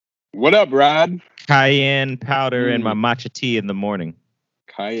What up, Rod? Cayenne powder in my matcha tea in the morning.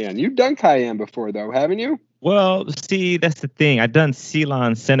 Cayenne. You've done cayenne before, though, haven't you? Well, see, that's the thing. I've done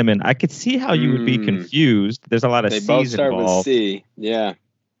Ceylon cinnamon. I could see how you would be confused. There's a lot of They C's both start involved. with C. Yeah.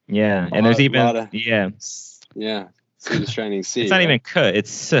 Yeah, and there's even Yeah. See the shining C. It's not even K.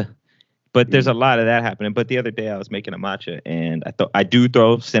 It's S. But there's a lot of that happening. But the other day I was making a matcha, and I do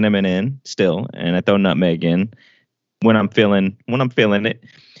throw cinnamon in still, and I throw nutmeg in when I'm feeling it.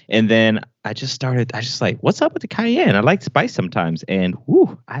 And then I just like, what's up with the cayenne? I like spice sometimes, and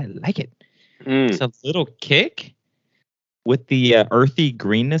I like it. It's a little kick with the earthy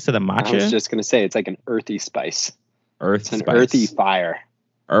greenness of the matcha. I was just gonna say it's like an earthy spice. It's an earthy fire.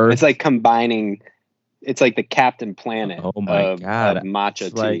 It's like combining. It's like the Captain Planet of matcha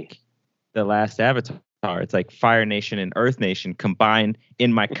it's tea. Like the last Avatar. It's like Fire Nation and Earth Nation combined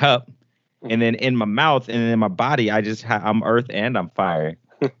in my cup, and then in my mouth, and then in my body. I'm Earth and I'm fire.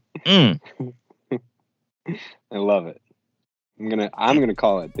 I love it. I'm gonna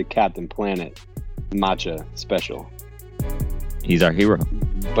call it the Captain Planet matcha special. He's our hero.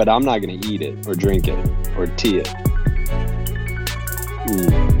 But I'm not gonna eat it or drink it or tea it.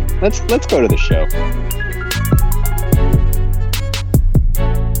 Let's go to the show.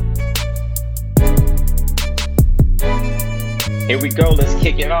 Here we go. Let's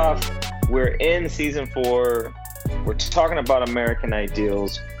kick it off. We're in season 4. We're talking about American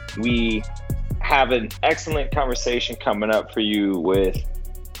Ideals. We have an excellent conversation coming up for you with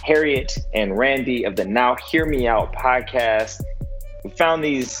Harriet and Randy of the Now Hear Me Out podcast. We found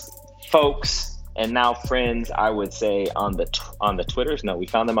these folks and now friends, I would say, on the Twitters. No, we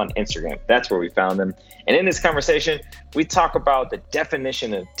found them on Instagram. That's where we found them. And in this conversation, we talk about the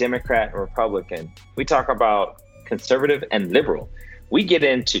definition of Democrat and Republican. We talk about conservative and liberal. We get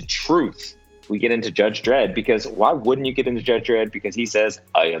into truth. We get into Judge Dredd, because why wouldn't you get into Judge Dredd? Because he says,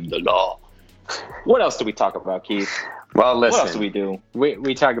 I am the law. What else do we talk about, Keith? Well, listen. What else do we do?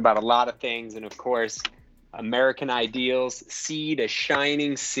 We talk about a lot of things, and of course, American Ideals, sea to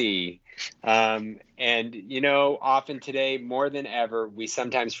shining sea. And, often today, more than ever, we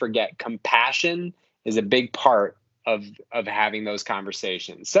sometimes forget compassion is a big part of having those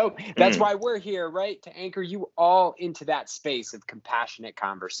conversations. So that's why we're here, right? To anchor you all into that space of compassionate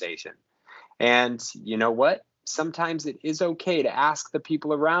conversation. And you know what? Sometimes it is okay to ask the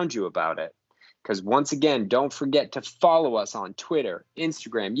people around you about it. Because once again, don't forget to follow us on Twitter,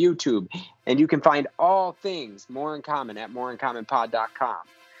 Instagram, YouTube, and you can find all things More in Common at moreincommonpod.com.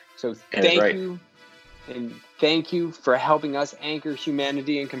 So thank you for helping us anchor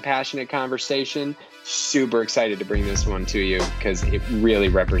humanity and compassionate conversation. Super excited to bring this one to you because it really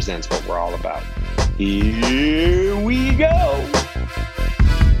represents what we're all about. Here we go.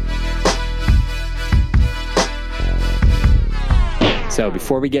 So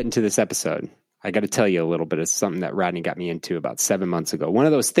before we get into this episode, I got to tell you a little bit of something that Rodney got me into about 7 months ago. One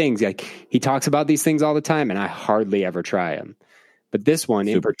of those things, like he talks about these things all the time, and I hardly ever try them. But this one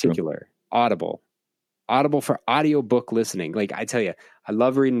in particular, Audible for audiobook listening. Like I tell you, I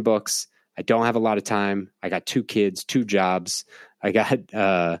love reading books. I don't have a lot of time. I got 2 kids, 2 jobs. I got,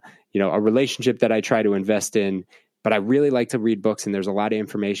 a relationship that I try to invest in, but I really like to read books. And there's a lot of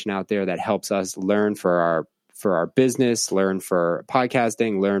information out there that helps us learn for our business, learn for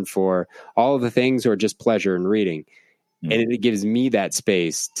podcasting, learn for all of the things, or just pleasure in reading. And it gives me that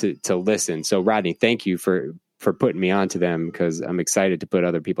space to listen. So Rodney, thank you for putting me onto them, because I'm excited to put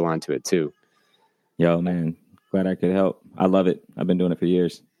other people onto it too. Yo, man, glad I could help. I love it. I've been doing it for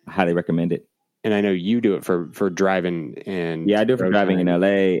years. I highly recommend it. And I know you do it for driving and I do it for driving in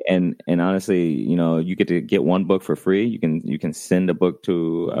LA. And honestly, you get to get one book for free. You can send a book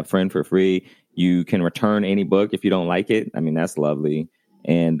to a friend for free. You can return any book if you don't like it. I mean, that's lovely.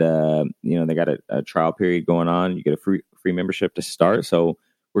 And they got a trial period going on. You get a free membership to start. So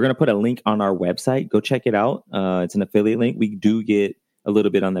we're going to put a link on our website. Go check it out. It's an affiliate link. We do get a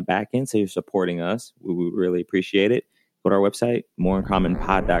little bit on the back end, so you're supporting us. We really appreciate it. Go to our website,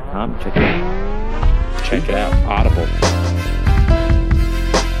 moreincommonpod.com. Check it out. Check it out. Audible.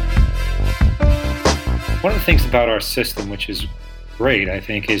 One of the things about our system, which is great, I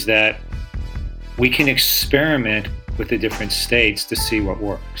think, is that we can experiment with the different states to see what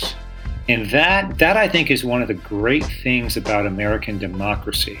works. And that I think is one of the great things about American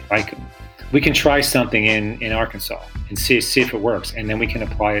democracy. Like, we can try something in Arkansas and see if it works, and then we can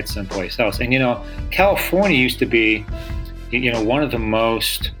apply it someplace else. And California used to be, one of the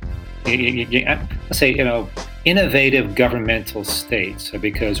most, let's say, innovative governmental states,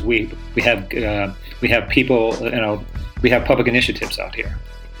 because we have people, we have public initiatives out here,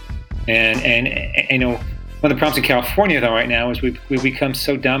 and one of the problems in California, though, right now is we become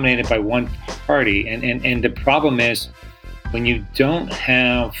so dominated by one party, and the problem is when you don't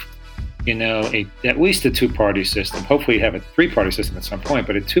have, at least a two-party system. Hopefully, you have a three-party system at some point,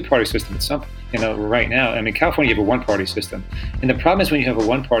 but a two-party system at some, right now. I mean, California, you have a one-party system, and the problem is when you have a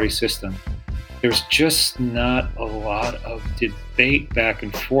one-party system, there's just not a lot of debate back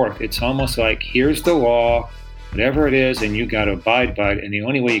and forth. It's almost like, here's the law, whatever it is, and you got to abide by it. And the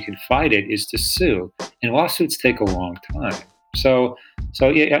only way you can fight it is to sue. And lawsuits take a long time. So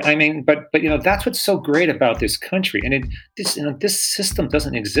yeah, I mean, but that's what's so great about this country. And this system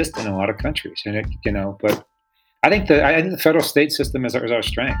doesn't exist in a lot of countries. And but I think the federal state system is our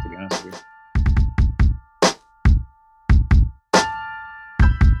strength, to be honest with you.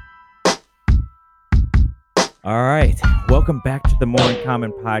 All right. Welcome back to the More in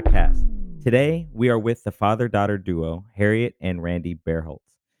Common podcast. Today, we are with the father-daughter duo, Harriet and Randy Bearholtz,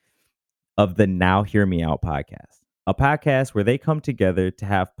 of the Now Hear Me Out podcast, a podcast where they come together to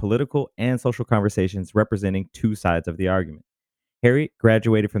have political and social conversations representing two sides of the argument. Harriet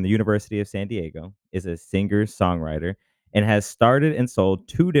graduated from the University of San Diego, is a singer-songwriter, and has started and sold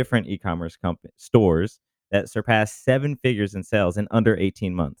 2 different e-commerce stores that surpassed 7 figures in sales in under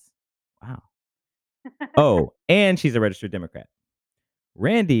 18 months. Wow. Oh, and she's a registered Democrat.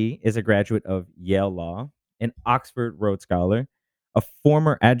 Randy is a graduate of Yale Law, an Oxford Rhodes Scholar, a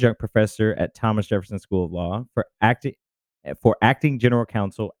former adjunct professor at Thomas Jefferson School of Law, for acting general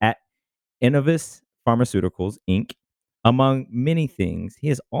counsel at Innovis Pharmaceuticals, Inc. Among many things, he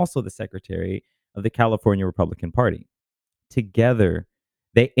is also the secretary of the California Republican Party. Together,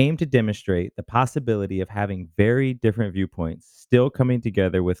 they aim to demonstrate the possibility of having very different viewpoints still coming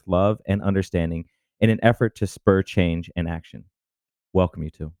together with love and understanding in an effort to spur change and action. Welcome, you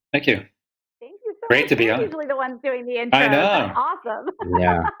two. Thank you. Thank you so Great much. to be You're on. usually the ones doing the intro. I know. That's awesome.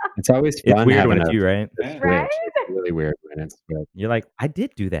 Yeah, it's always fun. It's weird having when it's a you, right? switch. Right? It's really weird when it's good. You're like, I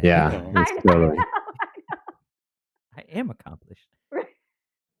did do that. Yeah, I it's I totally. know. I am accomplished.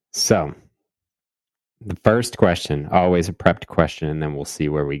 So, the first question, always a prepped question, and then we'll see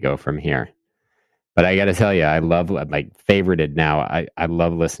where we go from here. But I got to tell you, I love, like, favorited now. I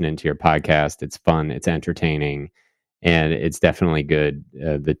love listening to your podcast. It's fun, it's entertaining, and it's definitely good.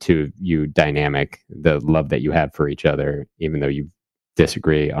 The two of you dynamic, the love that you have for each other, even though you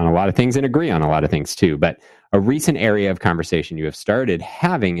disagree on a lot of things and agree on a lot of things too. But a recent area of conversation you have started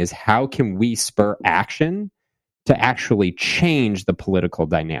having is how can we spur action to actually change the political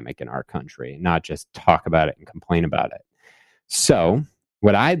dynamic in our country, not just talk about it and complain about it. So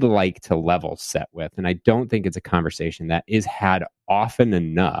what I'd like to level set with, and I don't think it's a conversation that is had often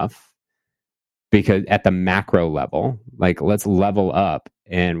enough, because at the macro level, like, let's level up.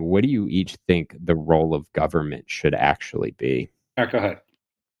 And what do you each think the role of government should actually be? All right, go ahead.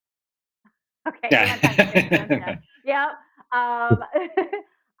 Okay. Yeah. Yeah.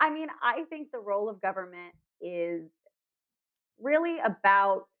 I mean, I think the role of government is really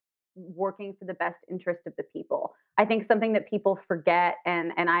about working for the best interest of the people. I think something that people forget,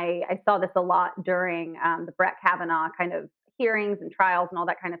 and I saw this a lot during the Brett Kavanaugh kind of hearings and trials and all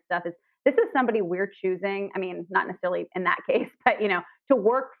that kind of stuff, is this is somebody we're choosing. I mean, not necessarily in that case, but to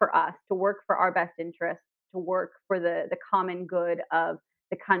work for us, to work for our best interests, to work for the common good of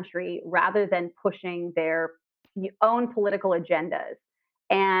the country, rather than pushing their own political agendas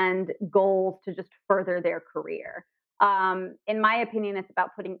and goals to just further their career. In my opinion, it's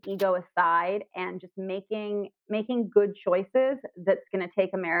about putting ego aside and just making good choices that's going to take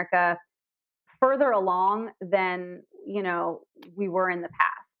America further along than we were in the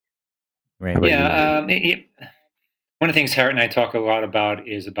past. Right. Yeah. One of the things Harriet and I talk a lot about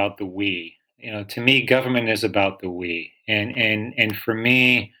is about the we. To me, government is about the we, and for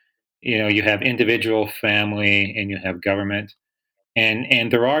me, you have individual, family, and you have government,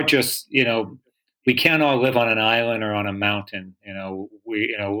 and there are just we can't all live on an island or on a mountain.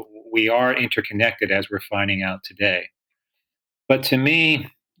 We are interconnected, as we're finding out today. But to me,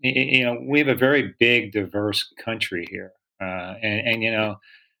 we have a very big, diverse country here, and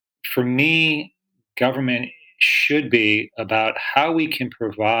for me, government should be about how we can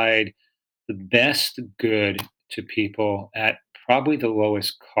provide the best good to people at probably the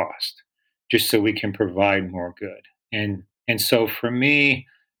lowest cost, just so we can provide more good. And so for me,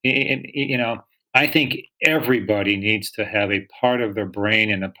 I think everybody needs to have a part of their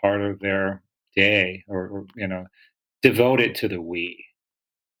brain and a part of their day, or devoted to the we.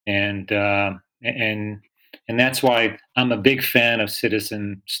 And that's why I'm a big fan of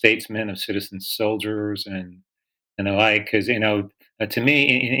citizen statesmen, of citizen soldiers, and the like, because to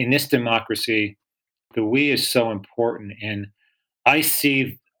me, in this democracy, the we is so important. And I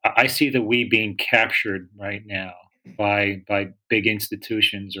see I see the we being captured right now by big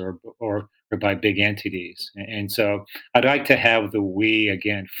institutions or by big entities. And so I'd like to have the we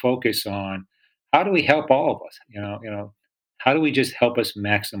again focus on how do we help all of us? How do we just help us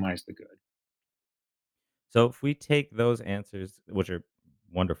maximize the good? So if we take those answers, which are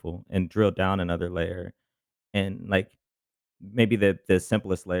wonderful, and drill down another layer, and like maybe the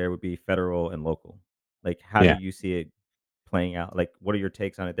simplest layer would be federal and local. Like, how do Yeah. you see it playing out? Like, what are your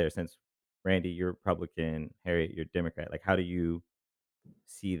takes on it there? Since Randy, you're Republican, Harriet, you're Democrat. Like, how do you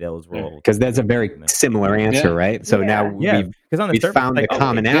see those Yeah. roles? Because that's a very in them? similar answer, Yeah. right? So now Yeah, because on the we've surface, found the like,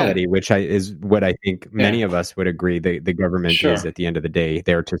 commonality, which is what I think many Yeah. of us would agree. The government Sure. is, at the end of the day,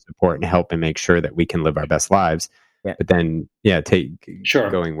 there to support and help and make sure that we can live our best lives. Yeah. But then, Sure.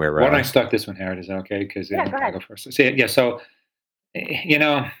 going where Why don't I start this one, Harriet? Is that okay? Because Yeah, go I'll ahead. go first. So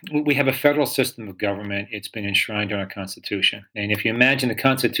we have a federal system of government. It's been enshrined in our Constitution. And if you imagine the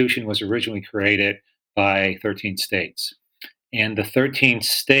Constitution was originally created by 13 states, and the 13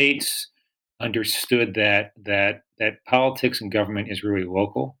 states understood that politics and government is really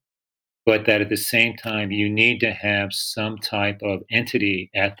local, but that at the same time you need to have some type of entity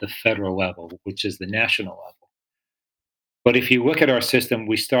at the federal level, which is the national level. But if you look at our system,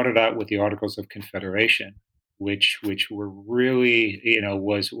 we started out with the Articles of Confederation, which were really,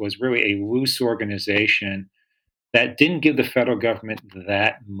 was really a loose organization that didn't give the federal government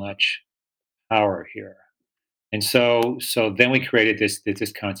that much power here. And so then we created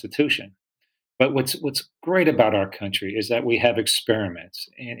this constitution. But what's great about our country is that we have experiments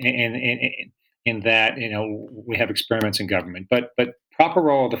in that we have experiments in government. But proper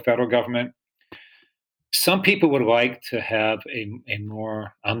role of the federal government. Some people would like to have a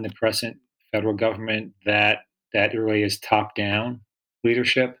more omnipresent federal government that really is top down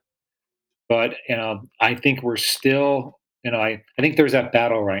leadership. But I think we're still I think there's that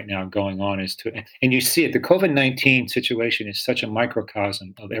battle right now going on and you see it. The COVID-19 situation is such a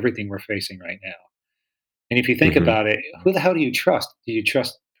microcosm of everything we're facing right now. And if you think Mhm. about it, who the hell do you trust? Do you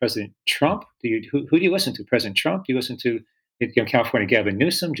trust President Trump? Who do you listen to? President Trump? Do you listen to California Gavin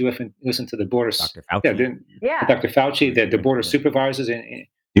Newsom? Do you listen to the board of Dr. Fauci. Dr. Fauci, the board of Yeah. supervisors?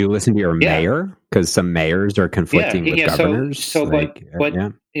 Do you listen to your Yeah. mayor? Because some mayors are conflicting with governors. But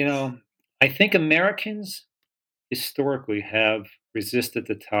yeah. I think Americans historically have resisted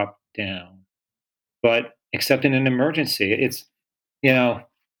the top down, but except in an emergency, I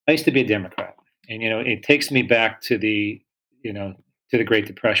used to be a Democrat, and it takes me back to the Great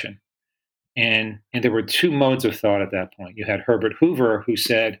Depression, and there were two modes of thought at that point. You had Herbert Hoover, who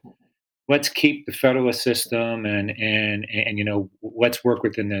said, "Let's keep the federalist system, and let's work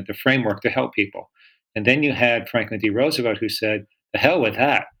within the framework to help people." And then you had Franklin D. Roosevelt, who said, "The hell with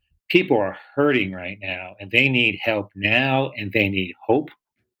that. People are hurting right now, and they need help now, and they need hope,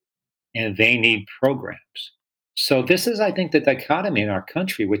 and they need programs." So this is, I think, the dichotomy in our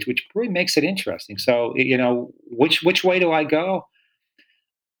country, which really makes it interesting. So which way do I go?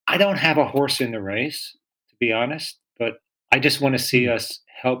 I don't have a horse in the race, to be honest, but I just want to see us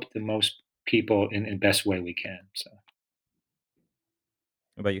help the most people in the best way we can. So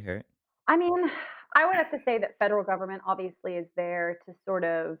What about you, Harriet? I mean, I would have to say that federal government obviously is there to sort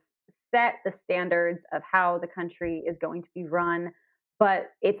of set the standards of how the country is going to be run,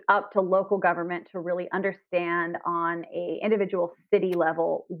 but it's up to local government to really understand on a individual city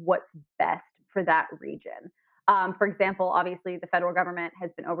level what's best for that region. For example, obviously the federal government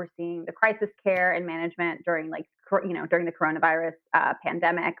has been overseeing the crisis care and management during during the coronavirus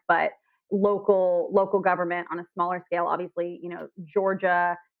pandemic, but local government on a smaller scale, obviously,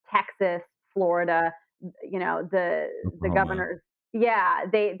 Georgia, Texas, Florida, the Oklahoma. governors, yeah,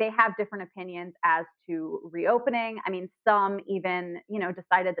 they have different opinions as to reopening. I mean, some even,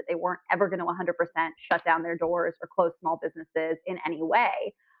 decided that they weren't ever going to 100% shut down their doors or close small businesses in any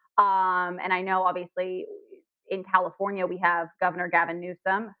way. And I know obviously in California, we have Governor Gavin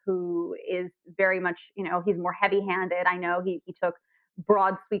Newsom, who is very much, he's more heavy handed. I know he took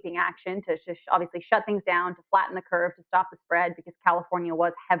broad sweeping action to obviously shut things down, to flatten the curve, to stop the spread, because California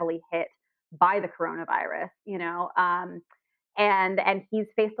was heavily hit by the coronavirus, and he's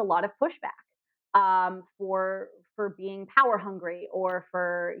faced a lot of pushback for being power hungry or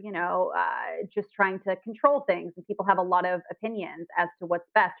for just trying to control things. And people have a lot of opinions as to what's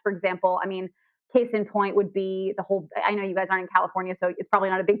best. For example, I mean, case in point would be the whole. I know you guys aren't in California, so it's probably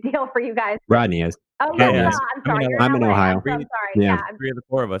not a big deal for you guys. Rodney is. Oh Yeah, yeah, yeah. I'm sorry. I'm in LA. Ohio. I'm sorry. Yeah. Yeah, 3 of the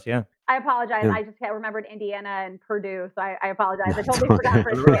 4 of us, yeah. I apologize. Yeah. I just remembered Indiana and Purdue, so I apologize. I totally forgot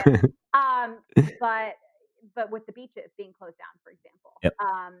for a second. But but with the beaches being closed down, for example. Yep.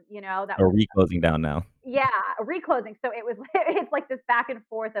 That Or was reclosing down now. reclosing. So it's like this back and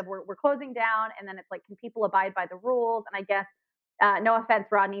forth of we're closing down, and then it's like, can people abide by the rules? And I guess no offense,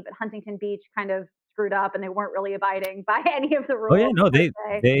 Rodney, but Huntington Beach kind of screwed up, and they weren't really abiding by any of the rules. Oh yeah, no, per se.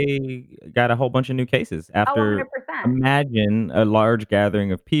 they got a whole bunch of new cases after. 100%. Imagine a large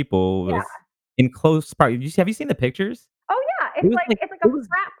gathering of people Yeah. was in close proximity. Have you seen the pictures? Oh yeah, It it's was like like- it's like it a was-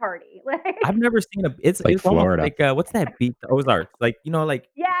 frat party. Like I've never seen it's Like it's almost Florida. like what's that beach? The Ozarks. Like like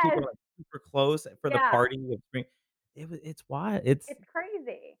Yes. people are like super close for the Yeah. party of spring. It's wild. It's it's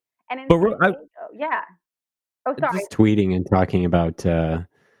crazy. And in But San real- I- Diego, yeah. Oh, sorry. just Tweeting and talking about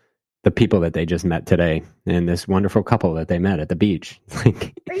the people that they just met today and this wonderful couple that they met at the beach.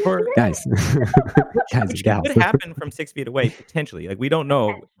 Like, Are you for- serious? guys, guys and which gals. could happen from 6 feet away potentially. Like we don't know.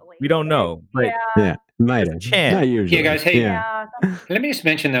 Potentially. We don't know. But Yeah. Yeah, might There's a have. chance. Not usually. Yeah, guys, hey, yeah. Yeah. Let me just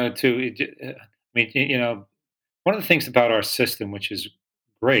mention though too. I mean, one of the things about our system, which is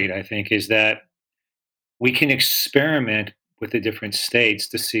great, I think, is that we can experiment with the different states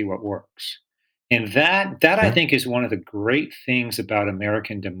to see what works, and that I Yeah. think is one of the great things about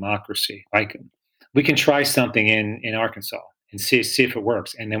American democracy. Like, we can try something in Arkansas and see if it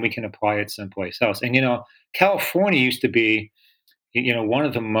works, and then we can apply it someplace else. And California used to be, one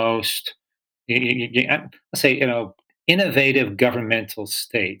of the most, let's say, innovative governmental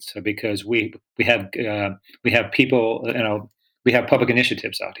states, because we have people, we have public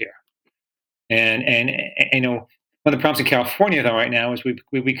initiatives out here, and one of the problems in California though right now is we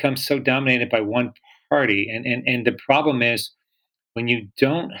become so dominated by one party, and the problem is when you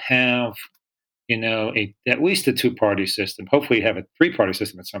don't have at least a two-party system. Hopefully you have a three-party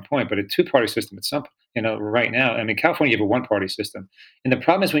system at some point, but a two-party system at some right now. I mean, California, you have a one-party system, and the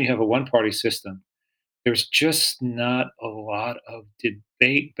problem is when you have a one-party system, there's just not a lot of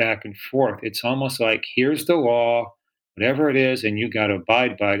debate back and forth. It's almost like, here's the law, whatever it is, and you got to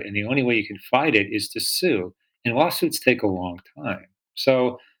abide by it. And the only way you can fight it is to sue. And lawsuits take a long time.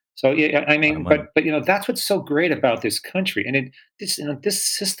 So yeah, I mean, money. but that's what's so great about this country. And this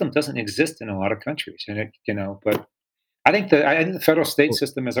system doesn't exist in a lot of countries. And but I think the federal state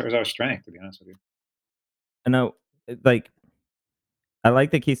system is our strength, to be honest with you. I know, I like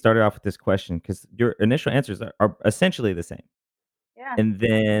that Keith started off with this question because your initial answers are essentially the same. Yeah. And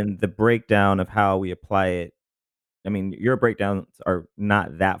then the breakdown of how we apply it. I mean, your breakdowns are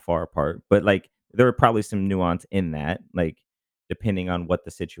not that far apart, but like there are probably some nuance in that, like depending on what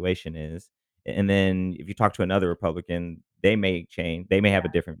the situation is. And then if you talk to another Republican, they may change. They may have a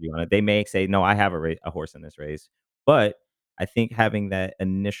different view on it. They may say, "No, I have a horse in this race." But I think having that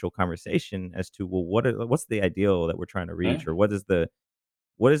initial conversation as to, well, what's the ideal that we're trying to reach, or what is the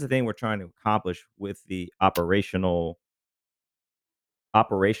thing we're trying to accomplish with the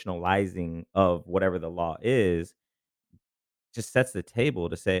operationalizing of whatever the law is, just sets the table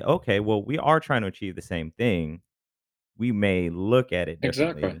to say, okay, well, we are trying to achieve the same thing. We may look at it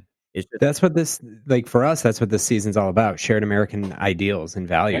differently. Exactly. It's just, That's what this, like, for us, that's what this season's all about: shared American ideals and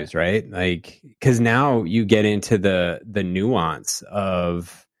values, right? Like, because now you get into the nuance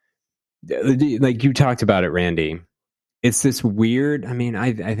of, like you talked about it, Randy. It's this weird, I mean,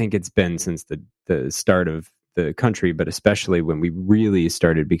 I think it's been since the start of the country, but especially when we really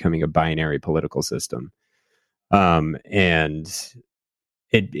started becoming a binary political system. And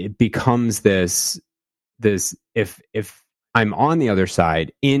it becomes this if I'm on the other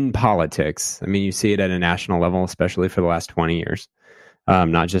side in politics, I mean, you see it at a national level, especially for the last 20 years,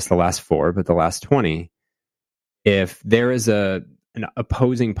 not just the last 4, but the last 20. If there is an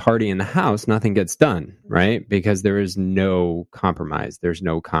opposing party in the House, nothing gets done, right? Because there is no compromise. There's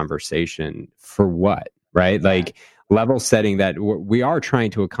no conversation for what, right? Like, level setting that we are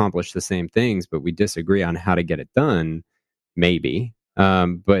trying to accomplish the same things, but we disagree on how to get it done, maybe.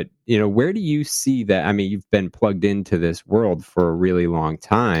 But where do you see that? I mean, you've been plugged into this world for a really long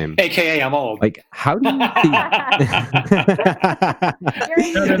time. AKA, I'm old. Like, how do you see? No.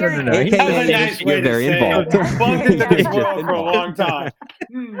 AKA, That was a nice way you're to very say it. involved. I'm plugged into this You're world just for a involved. long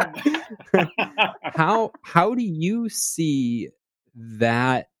time. How do you see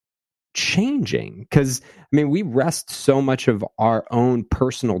that changing? Because I mean, we rest so much of our own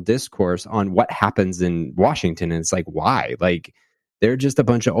personal discourse on what happens in Washington, and it's like, why? Like, they're just a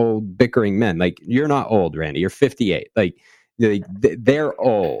bunch of old bickering men. Like, you're not old, Randy. You're 58. Like, they're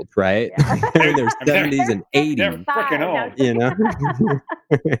old, right? Yeah. They're in their 70s and 80s. They're freaking old. You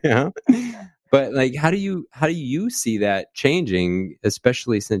know. But like, how do you see that changing,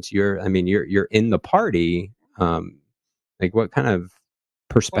 especially since you're in the party? Like, what kind of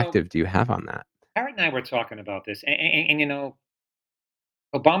perspective do you have on that? Harriet and I were talking about this, and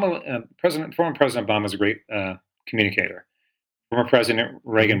former President Obama was a great communicator. Former President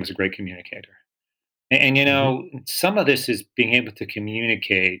Reagan was a great communicator. And some of this is being able to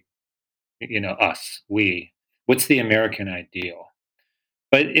communicate, what's the American ideal?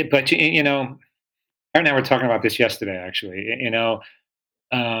 Aaron and I were talking about this yesterday, actually.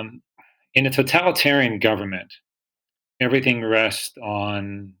 In a totalitarian government, everything rests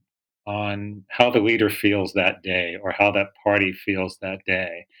on how the leader feels that day or how that party feels that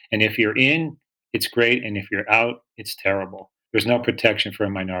day. And if you're in, it's great, and if you're out, it's terrible. There's no protection for a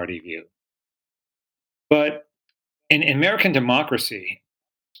minority view. But in American democracy,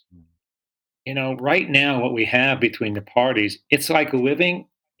 right now, what we have between the parties, it's like living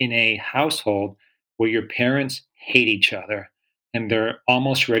in a household where your parents hate each other and they're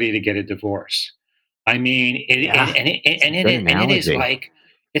almost ready to get a divorce. I mean, Yeah, it is like,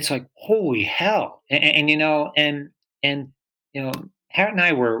 it's like, holy hell. And Harriet and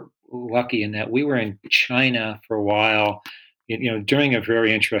I were lucky in that we were in China for a while, during a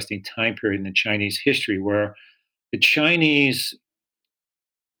very interesting time period in the Chinese history where the Chinese,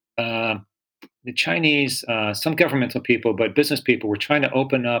 uh, some governmental people, but business people were trying to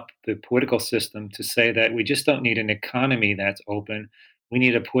open up the political system to say that we just don't need an economy that's open. We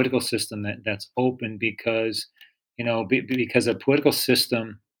need a political system that's open because, because a political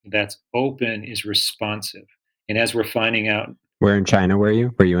system that's open is responsive. And as we're finding out, where in China were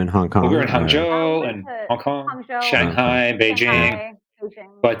you? Were you in Hong Kong? we were in I Hangzhou went and to Hong Kong, Hangzhou, Shanghai, Beijing. Shanghai, Beijing.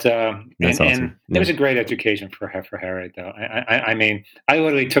 But That's and awesome. it was a great education for Harriet, though. I mean, I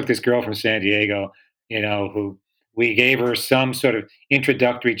literally took this girl from San Diego, who we gave her some sort of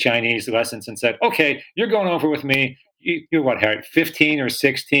introductory Chinese lessons and said, "Okay, you're going over with me. You're what, Harriet? 15 or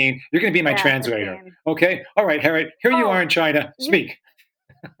 16? You're going to be my Yeah, translator. 15. Okay, all right, Harriet. Here you Oh, are in China. you- Speak."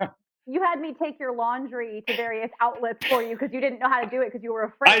 You had me take your laundry to various outlets for you because you didn't know how to do it because you were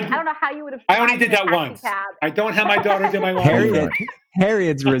afraid. I don't know how you would have. I only did that taxi once. Cab. I don't have my daughter do my laundry.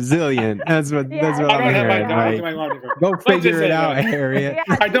 Harriet's resilient. That's what Yeah, I'm I don't have my hearing. daughter Like, do my laundry. go Let's just figure say it out, that. Harriet.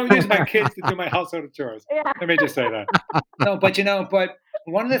 Yeah. I don't use my kids to do my household chores. Yeah. Let me just say that. No, but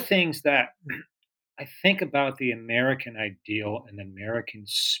one of the things that I think about the American ideal and the American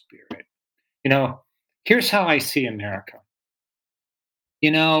spirit, here's how I see America.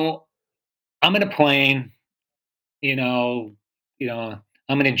 I'm in a plane, you know,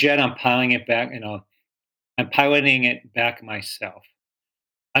 I'm in a jet, I'm piloting it back, I'm piloting it back myself.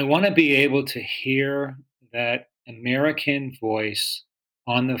 I want to be able to hear that American voice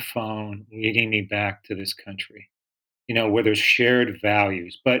on the phone leading me back to this country, where there's shared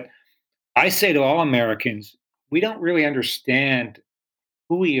values. But I say to all Americans, we don't really understand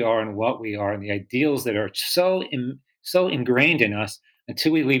who we are and what we are and the ideals that are so ingrained in us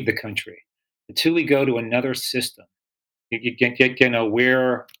until we leave the country, until we go to another system. Where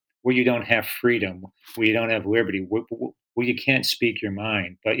you don't have freedom, where you don't have liberty, where you can't speak your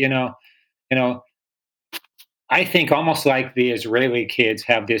mind. But you know, I think almost like the Israeli kids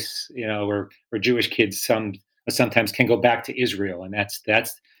have this, or Jewish kids sometimes can go back to Israel, and that's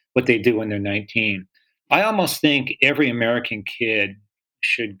what they do when they're 19. I almost think every American kid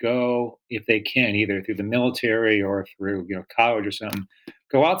should go, if they can, either through the military or through college or something,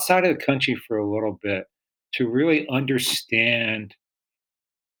 go outside of the country for a little bit to really understand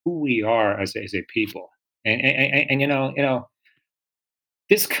who we are as a people. And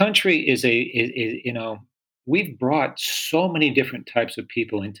this country we've brought so many different types of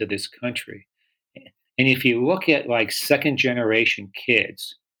people into this country. And if you look at like second generation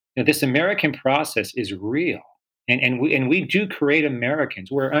kids, this American process is real. And we do create Americans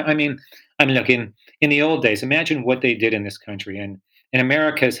where I mean look, in the old days, imagine what they did in this country. And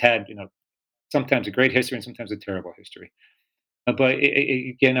America's had, sometimes a great history and sometimes a terrible history. But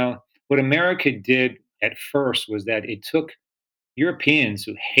what America did at first was that it took Europeans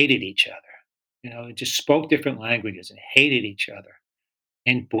who hated each other, just spoke different languages and hated each other,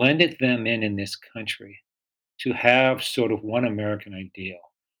 and blended them in this country to have sort of one American ideal.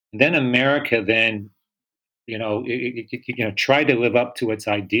 And then America tried to live up to its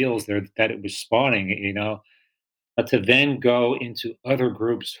ideals there that it was spawning, but to then go into other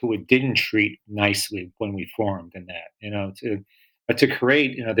groups who it didn't treat nicely when we formed, and that, to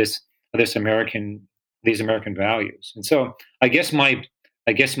create, this these American values. And so I guess my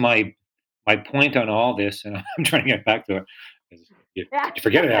point on all this, and I'm trying to get back to it, 'cause you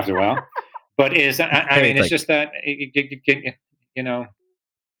forget it after a while, but I mean, it's just that, you know,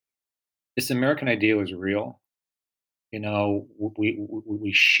 this American ideal is real.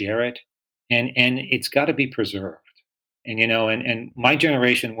 We share it, and it's got to be preserved. And my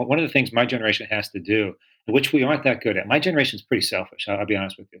generation, one of the things my generation has to do which we aren't that good at. My generation's pretty selfish. I'll be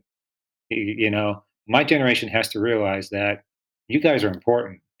honest with you. My generation has to realize that you guys are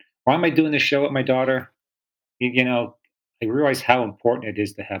important. Why am I doing this show with my daughter? You know, I realize how important it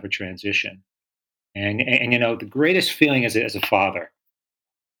is to have a transition. And the greatest feeling as a father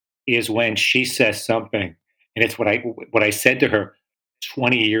is when she says something, and it's what I said to her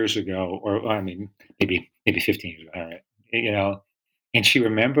 20 years ago, or I mean, maybe 15 years ago. All right, and she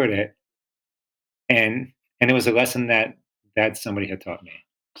remembered it, and it was a lesson that somebody had taught me.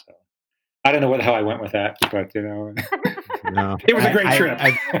 So I don't know how I went with that, but No, it was a great trip. I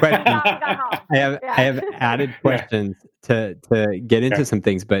have added questions to get into Okay. some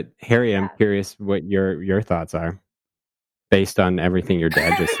things, but Harry, I'm Yeah. curious what your thoughts are based on everything your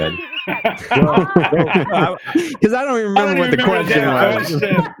dad just said. Well, Because I don't even remember what the question was.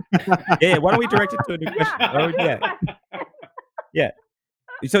 yeah, why don't we direct it to a new question? Yeah. Oh, yeah.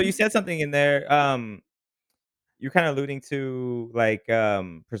 So you said something in there. You're kind of alluding to like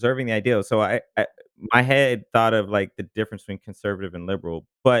preserving the ideal. So my head thought of like the difference between conservative and liberal,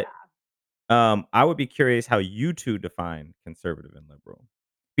 but I would be curious how you two define conservative and liberal,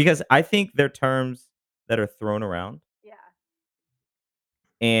 because I think they're terms that are thrown around, Yeah.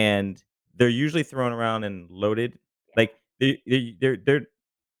 and they're usually thrown around and loaded. Like they're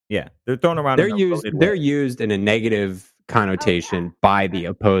thrown around in a loaded They're way. used in a negative connotation by the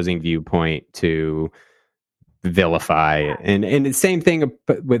opposing viewpoint to vilify it. And the same thing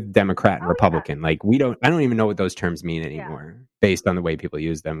with Democrat and Republican. Like I don't even know what those terms mean anymore based on the way people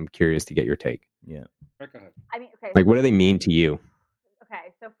use them. I'm curious to get your take. Yeah. I mean, okay. Like, what do they mean to you?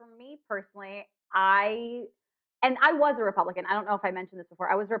 Okay, so for me personally, I was a Republican. I don't know if I mentioned this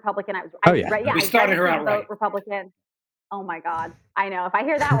before. I was a Republican. Oh, yeah. Right, yeah. We I started her registered out to vote right. Republican. Oh my God, I know. If I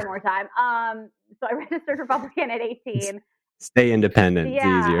hear that one more time, so I registered Republican at 18. Stay independent. It's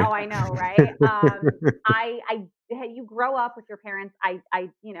Yeah. easier. Oh, I know, right? You grow up with your parents'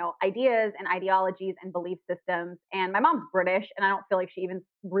 ideas and ideologies and belief systems. And my mom's British, and I don't feel like she even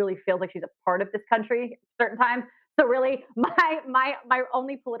really feels like she's a part of this country at certain times. So really, my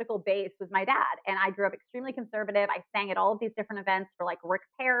only political base was my dad, and I grew up extremely conservative. I sang at all of these different events for like Rick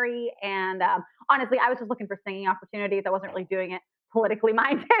Perry, and honestly, I was just looking for singing opportunities. I wasn't really doing it politically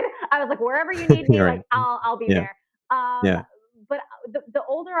minded. I was like, wherever you need me, Right. like I'll be Yeah. there. But the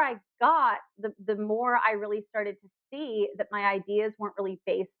older I got, the more I really started to see that my ideas weren't really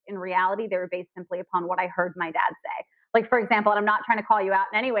based in reality. They were based simply upon what I heard my dad say. Like, for example, and I'm not trying to call you out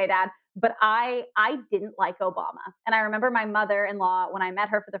in any way, Dad, but I didn't like Obama. And I remember my mother-in-law, when I met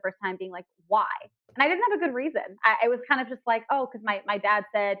her for the first time, being like, why? And I didn't have a good reason. I was kind of just like, oh, because my dad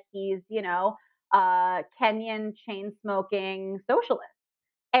said he's, Kenyan chain smoking socialist.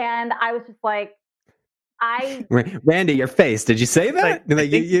 And I was just like, Randy, your face. Did you say that? Like, I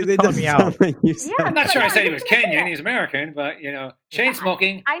think he was it calling doesn't me sound out. like you said. Yeah, I'm not but sure I no, said he you was didn't say Kenyan. it. He's American, but chain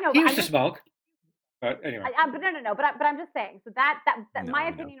smoking. I know, He but used to smoke. But anyway, but no. But I'm just saying. So that my No.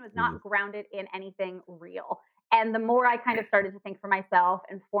 opinion was not grounded in anything real. And the more I kind of started to think for myself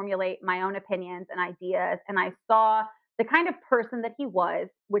and formulate my own opinions and ideas, and I saw the kind of person that he was,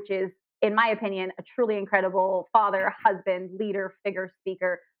 which is, in my opinion, a truly incredible father, husband, leader, figure,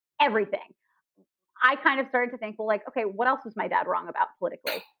 speaker, everything. I kind of started to think, well, like, okay, what else was my dad wrong about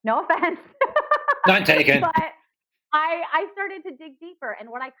politically? No offense. none taken. But I started to dig deeper. And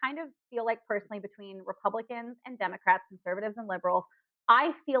what I kind of feel like personally between Republicans and Democrats, conservatives and liberals,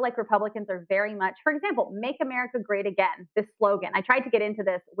 I feel like Republicans are very much, for example, make America great again, this slogan. I tried to get into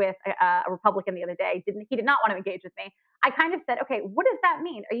this with a Republican the other day. He did not want to engage with me. I kind of said, okay, what does that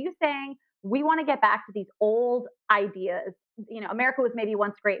mean? Are you saying we want to get back to these old ideas? America was maybe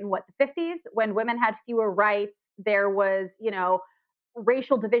once great in what, the 50s, when women had fewer rights, there was,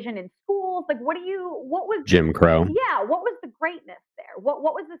 racial division in schools. Like, what was Jim Crow. Yeah, what was the greatness there? What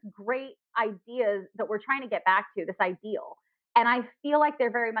was this great ideas that we're trying to get back to, this ideal? And I feel like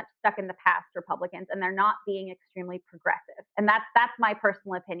they're very much stuck in the past, Republicans, and they're not being extremely progressive. And that's my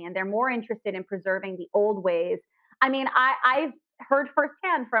personal opinion. They're more interested in preserving the old ways. I mean, I've heard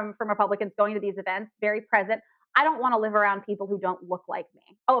firsthand from Republicans going to these events, very present. I don't want to live around people who don't look like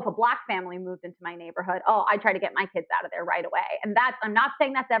me. Oh, if a black family moved into my neighborhood, I try to get my kids out of there right away. And I'm not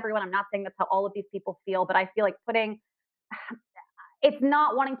saying that's everyone. I'm not saying that's how all of these people feel, but I feel like it's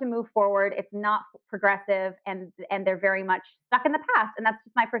not wanting to move forward. It's not progressive, and they're very much stuck in the past. And that's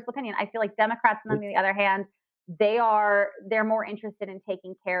just my personal opinion. I feel like Democrats, on the other hand, they're more interested in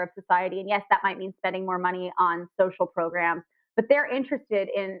taking care of society. And yes, that might mean spending more money on social programs, but they're interested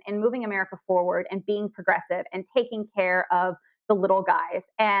in moving America forward and being progressive and taking care of the little guys.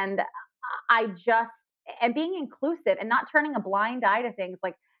 And being inclusive and not turning a blind eye to things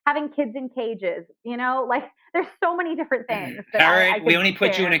like having kids in cages. Like there's so many different things that Harriet, I we could only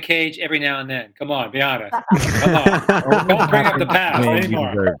put you in share. a cage every now and then. Come on, be honest. Come on. Don't bring up the past Man, you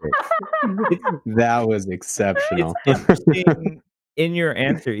anymore. deserve it. That was exceptional. It's interesting in your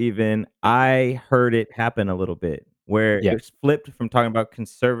answer, even I heard it happen a little bit where Yeah. it's flipped from talking about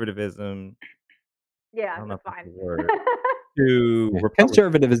conservatism. I Yeah, don't know that's if that's fine. the word to Yeah. Republican.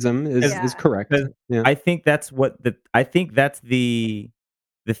 Conservatism is Yeah. correct. Because Yeah. I think that's the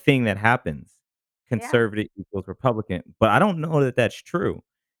thing that happens. Conservative equals Republican, but I don't know that that's true.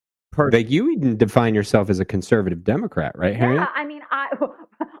 Like you even define yourself as a conservative Democrat, right, Harriet? Yeah, I mean, I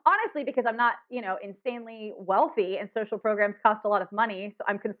honestly, because I'm not, insanely wealthy and social programs cost a lot of money. So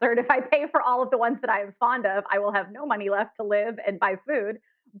I'm concerned if I pay for all of the ones that I am fond of, I will have no money left to live and buy food.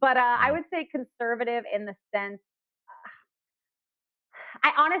 But I would say conservative in the sense,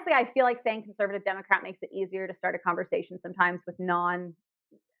 I feel like saying conservative Democrat makes it easier to start a conversation sometimes with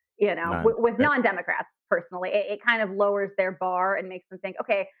with non-Democrats personally. It kind of lowers their bar and makes them think,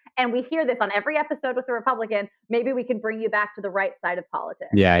 okay, and we hear this on every episode with the Republican, maybe we can bring you back to the right side of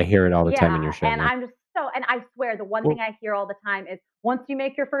politics. Yeah, I hear it all the time in your show. And yeah. and I swear the one thing I hear all the time is once you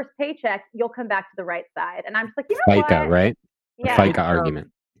make your first paycheck, you'll come back to the right side. And I'm just like, you know FICA, what? right? Yeah. The FICA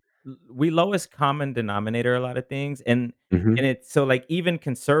argument. We lowest common denominator a lot of things, and Mhm. it's so like even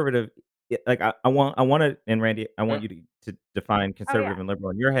conservative. Like I want to, and Randy, I want you to define conservative and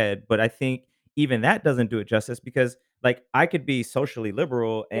liberal in your head, but I think even that doesn't do it justice because like I could be socially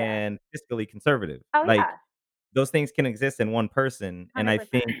liberal and fiscally conservative. Oh, Like yeah. those things can exist in one person, and I 100%.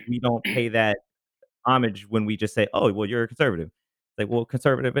 think we don't pay that homage when we just say, "Oh, well, you're a conservative." Like, well,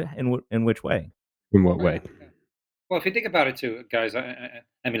 conservative in which way? In what way? Well, if you think about it too, guys, I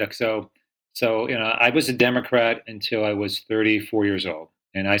mean, look, so I was a Democrat until I was 34 years old,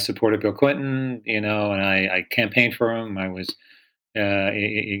 and I supported Bill Clinton, and I campaigned for him. I was, I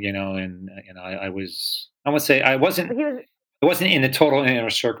was, I would say I wasn't in the total inner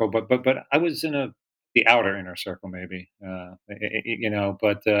circle, but I was in the outer inner circle, maybe, but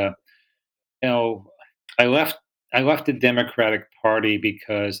I left. I left the Democratic Party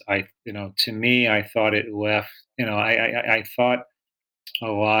because to me, I thought it left. I thought a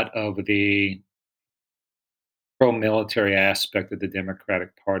lot of the pro-military aspect of the Democratic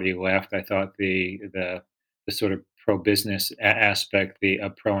Party left. I thought the sort of pro-business aspect, the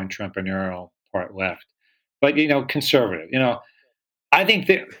pro-entrepreneurial part left. But conservative. I think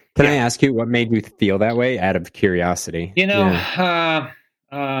that. Can I ask you what made you feel that way? Out of curiosity. There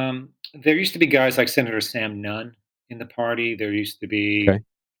used to be guys like Senator Sam Nunn in the party. There used to be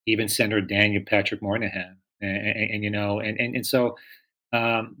even Senator Daniel Patrick Moynihan, and so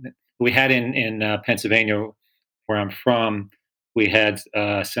we had in Pennsylvania, where I'm from, we had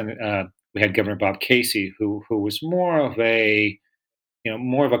Governor Bob Casey, who was more of a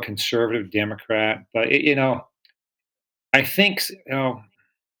conservative Democrat, but I think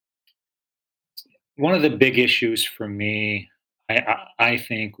one of the big issues for me, I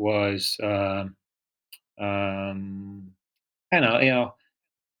think, was I don't know,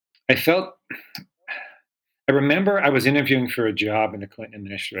 I felt. I remember I was interviewing for a job in the Clinton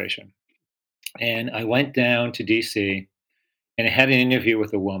administration, and I went down to D.C. and I had an interview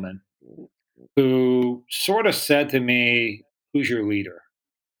with a woman who sort of said to me, "Who's your leader?"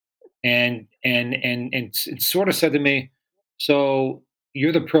 And sort of said to me, "So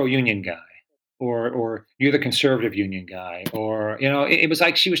you're the pro-union guy, or you're the conservative union guy, or it was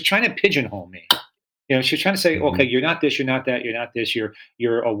like she was trying to pigeonhole me. She was trying to say, okay, you're not this, you're not that, you're not this, you're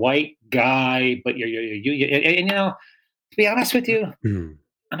a white guy, but you and to be honest with you,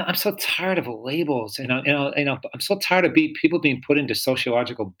 I'm so tired of labels, and I'm so tired of people being put into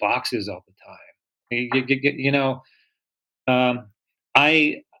sociological boxes all the time.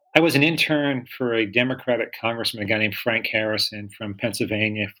 I was an intern for a Democratic congressman, a guy named Frank Harrison from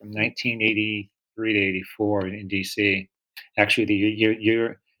Pennsylvania, from 1983 to 84 in D.C. Actually, the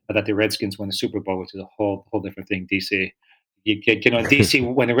year that the Redskins won the Super Bowl, which is a whole different thing. D.C.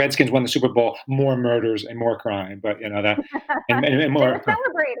 DC, when the Redskins won the Super Bowl, more murders and more crime, but that and more.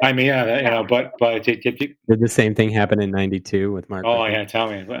 Celebrated. I mean, but did the same thing happen in '92 with Mark? Oh, yeah, tell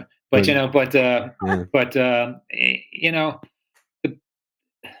me. But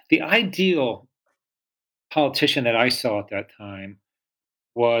the ideal politician that I saw at that time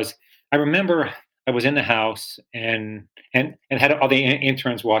was, I remember I was in the House and had all the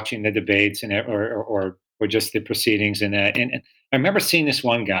interns watching the debates or just the proceedings and that. And I remember seeing this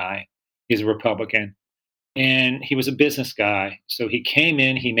one guy. He's a Republican, and he was a business guy. So he came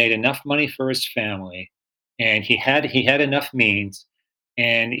in, he made enough money for his family, and he had enough means,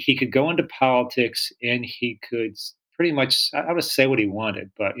 and he could go into politics, and he could pretty much, I would say what he wanted.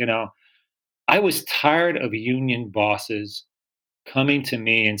 But I was tired of union bosses coming to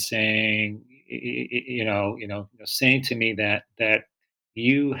me and saying, saying to me that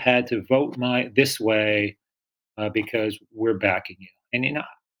you had to vote this way because we're backing you. And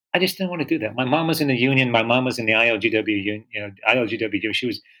I just didn't want to do that. My mom was in the union. My mom was in the ILGW union. ILGW.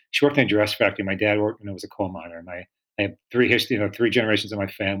 She worked in a dress factory. My dad worked, was a coal miner. I have three generations of my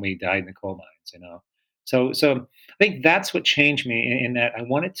family died in the coal mines. So I think that's what changed me in that I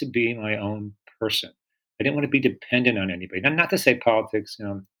wanted to be my own person. I didn't want to be dependent on anybody. Not to say politics,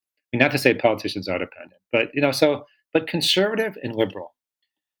 not to say politicians are dependent, but conservative and liberal.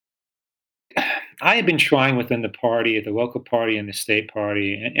 I have been trying within the party, the local party and the state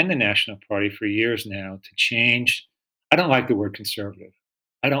party and the national party for years now to change. I don't like the word conservative.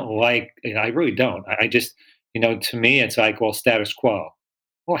 I don't like, I really don't. I just, to me, it's like, well, status quo.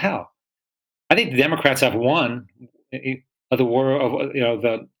 Well, how? I think the Democrats have won the war of,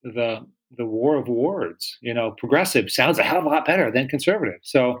 the war of words. Progressive sounds a hell of a lot better than conservative.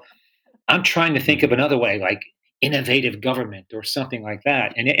 So I'm trying to think of another way, like innovative government or something like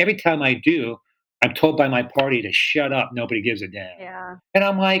that. And every time I do, I'm told by my party to shut up. Nobody gives a damn. Yeah. And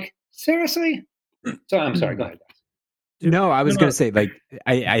I'm like, seriously? So I'm sorry. Go ahead. No, I was going to say, like,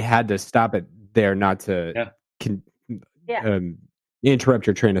 I had to stop it there, not to interrupt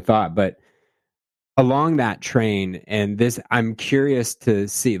your train of thought, but along that train, and this, I'm curious to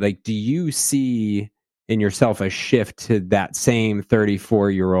see, like, do you see in yourself a shift to that same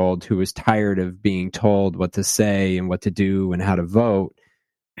 34-year-old who was tired of being told what to say and what to do and how to vote?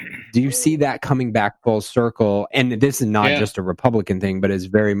 Do you see that coming back full circle? And this is not just a Republican thing, but is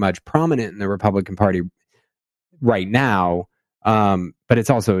very much prominent in the Republican Party right now. But it's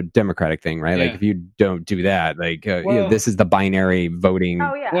also a Democratic thing, right? Like, if you don't do that, like, this is the binary voting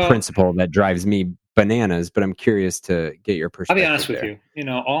principle that drives me bananas. But I'm curious to get your perspective. I'll be honest with you.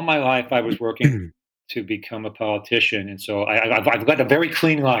 All my life I was working to become a politician, and so I've led a very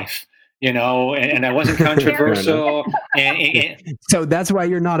clean life. And I wasn't controversial. and so that's why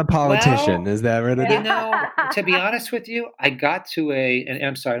you're not a politician, is that right? To be honest with you, I got to I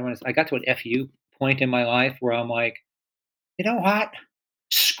got to an FU point in my life where I'm like, you know what?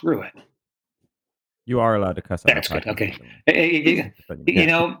 Screw it. You are allowed to cuss. That's good. Okay. I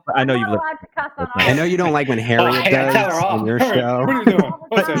know you. I know you don't like when Harriet does on your show. What are you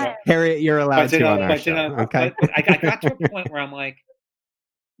doing? Harriet, you're allowed to on our show. Okay. But I got to a point where I'm like,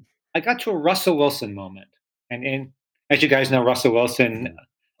 I got to a Russell Wilson moment, and as you guys know, Russell Wilson,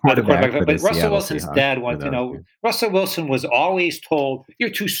 but Russell Wilson's dad once, Russell Wilson was always told,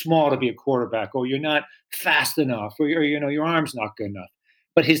 "You're too small to be a quarterback, or you're not fast enough, or your arm's not good enough."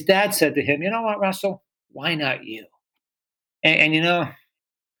 But his dad said to him, "You know what, Russell? Why not you?" And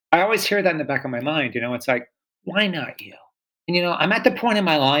I always hear that in the back of my mind. It's like, why not you? And I'm at the point in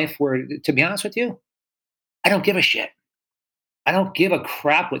my life where, to be honest with you, I don't give a shit. I don't give a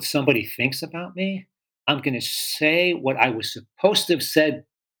crap what somebody thinks about me. I'm going to say what I was supposed to have said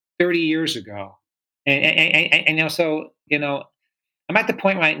 30 years ago. And so, I'm at the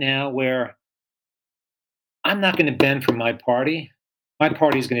point right now where I'm not going to bend for my party. My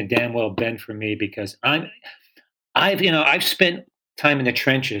party is going to damn well bend for me because I've spent time in the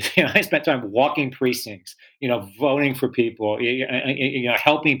trenches. I spent time walking precincts, voting for people,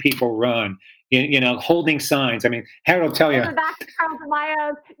 helping people run, holding signs. I mean, Harold will tell you. Back to Carl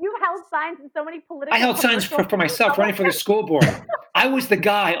DeMaio, you held signs in so many political. I held signs for myself, running for the school board. I was the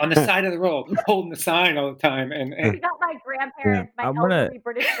guy on the side of the road holding the sign all the time. And I got my grandparents, my elderly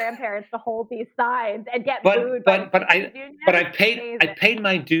British grandparents, to hold these signs and get booed. But I've paid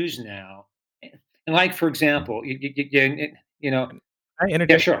my dues now. And like, for example, I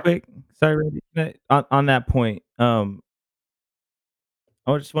interject quick. Sorry, Randy. On that point, I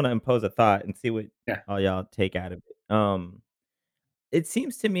just want to impose a thought and see what all y'all take out of it. It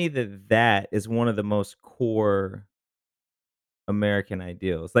seems to me that is one of the most core American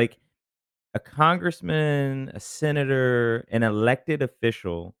ideals. Like a congressman, a senator, an elected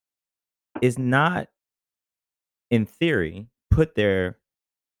official is not, in theory, put there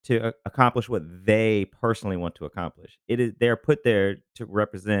to accomplish what they personally want to accomplish. They're put there to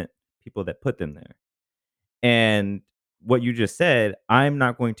represent people that put them there. And what you just said, I'm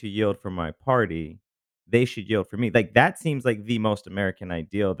not going to yield for my party. They should yield for me. Like that seems like the most American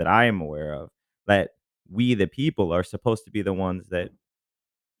ideal that I am aware of. That we, the people, are supposed to be the ones that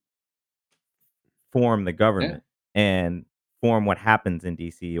form the government and form what happens in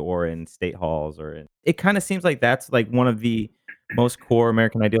DC or in state halls it kind of seems like that's like one of the most core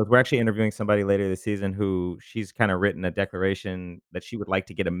American ideals. We're actually interviewing somebody later this season who she's kind of written a declaration that she would like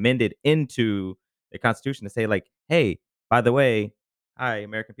to get amended into the Constitution to say like, hey, by the way, hi,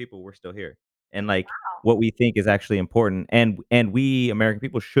 American people, we're still here, and like what we think is actually important, and we American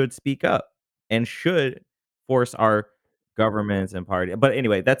people should speak up and should force our governments and party. But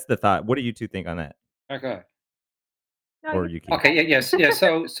anyway, that's the thought. What do you two think on that? Okay. No, Or you you keep Okay. Yeah. Yes. Yeah.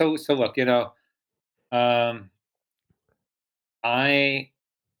 So look, I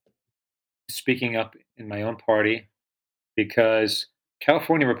speaking up in my own party because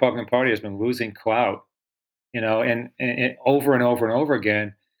California Republican Party has been losing clout, and over and over and over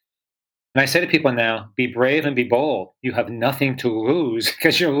again. And I say to people now, be brave and be bold. You have nothing to lose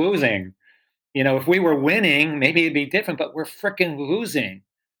because you're losing. If we were winning, maybe it'd be different, but we're freaking losing.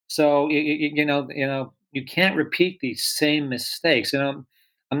 So you can't repeat these same mistakes. I'm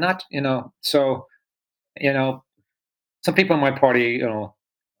not. So some people in my party,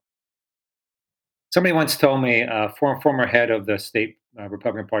 somebody once told me, former head of the state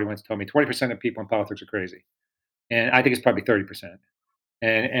Republican Party once told me, 20% of people in politics are crazy, and I think it's probably 30%.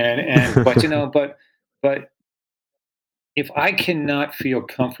 And but but if I cannot feel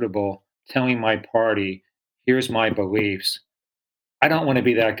comfortable telling my party, here's my beliefs, I don't want to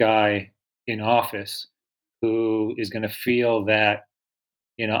be that guy in office who is going to feel that,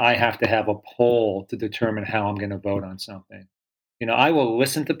 I have to have a poll to determine how I'm going to vote on something. I will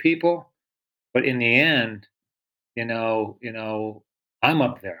listen to people, but in the end, I'm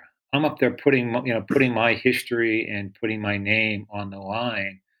up there. I'm up there putting my history and putting my name on the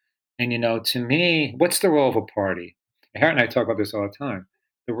line. And to me, what's the role of a party? Harriet and I talk about this all the time.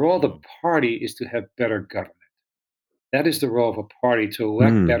 The role of the party is to have better government. That is the role of a party, to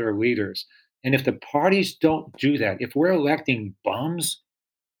elect better leaders. And if the parties don't do that, if we're electing bums,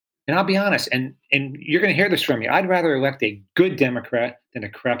 and I'll be honest, and you're going to hear this from me, I'd rather elect a good Democrat than a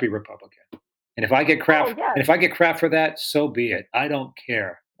crappy Republican. And if I get crap, yeah. and if I get crap for that, so be it. I don't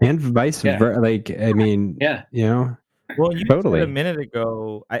care. And vice versa. Like, I mean, Yeah. Well, you Totally. said a minute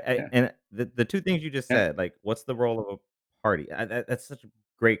ago, Yeah. and the two things you just Yeah. said, like, what's the role of a party? That's such a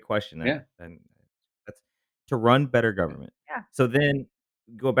great question, Yeah. and that's to run better government. Yeah. So then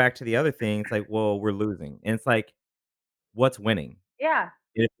go back to the other things, like, well, we're losing, and it's like, what's winning? Yeah.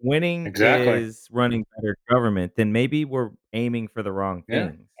 If winning Exactly. is running better government, then maybe we're aiming for the wrong Yeah.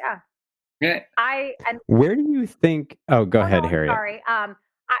 things. Yeah. Yeah. Where do you think? Oh, go ahead, no, Harriet. Sorry.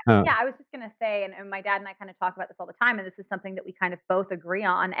 I was just going to say, and my dad and I kind of talk about this all the time, and this is something that we kind of both agree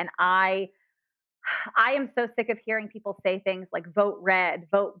on. And I am so sick of hearing people say things like vote red,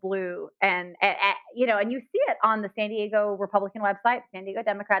 vote blue, and you see it on the San Diego Republican website, San Diego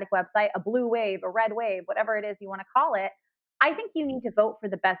Democratic website, a blue wave, a red wave, whatever it is you want to call it. I think you need to vote for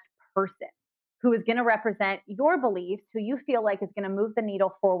the best person who is going to represent your beliefs, who you feel like is going to move the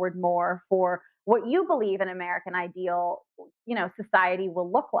needle forward more for what you believe an American ideal, society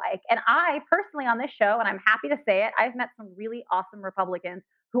will look like. And I personally on this show, and I'm happy to say it, I've met some really awesome Republicans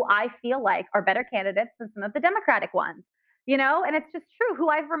who I feel like are better candidates than some of the Democratic ones, and it's just true, who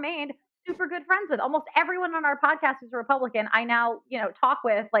I've remained super good friends with. Almost everyone on our podcast who's a Republican, I now, talk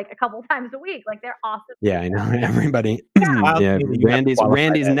with like a couple times a week. Like they're awesome. Yeah, I know everybody. Wow, Yeah, you have to qualify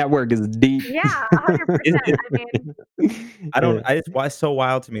Randy's that. network is deep. Yeah, 100%. I mean, It's so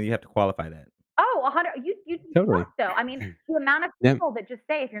wild to me that you have to qualify that. oh, 100. You Totally. So, I mean, the amount of people that just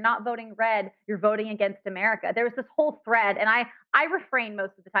say if you're not voting red, you're voting against America. There was this whole thread, and I refrain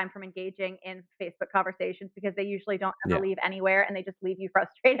most of the time from engaging in Facebook conversations because they usually don't ever leave anywhere, and they just leave you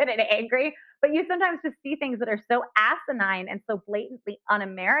frustrated and angry. But you sometimes just see things that are so asinine and so blatantly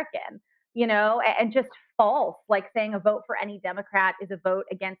un-American, and just false, like saying a vote for any Democrat is a vote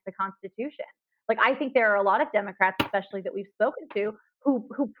against the Constitution. Like, I think there are a lot of Democrats, especially that we've spoken to,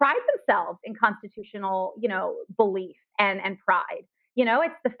 who pride themselves in constitutional, belief and pride.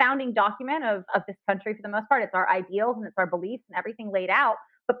 It's the founding document of this country for the most part. It's our ideals and it's our beliefs and everything laid out.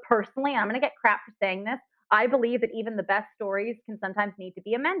 But personally, I'm going to get crap for saying this, I believe that even the best stories can sometimes need to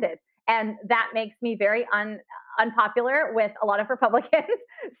be amended. And that makes me very unpopular with a lot of Republicans.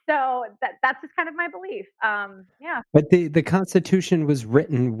 So that's just kind of my belief. Yeah. But the Constitution was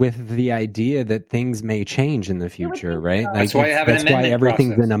written with the idea that things may change in the future, right? so. Like That's why you have an that's why amendment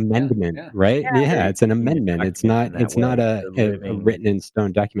everything's process. an amendment, Yeah. right? Yeah. Yeah, it's an amendment. It's not a written in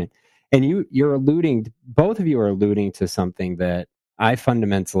stone document. And you're alluding, both of you are alluding to something that I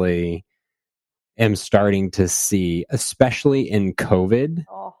fundamentally am starting to see, especially in COVID,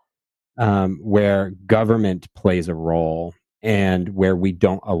 where government plays a role and where we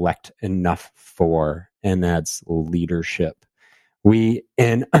don't elect enough for, and that's leadership. I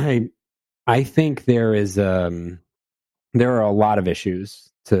think there are a lot of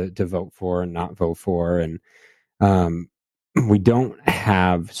issues to vote for and not vote for, and we don't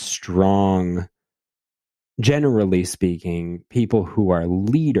have strong generally speaking, people who are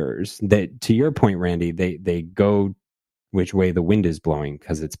leaders, that to your point, Randy, they go which way the wind is blowing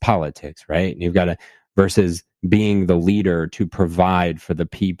because it's politics, right? And you've got to versus being the leader to provide for the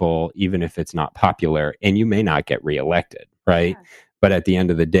people, even if it's not popular, and you may not get reelected, right? Yeah. But at the end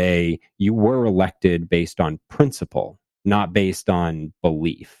of the day, you were elected based on principle, not based on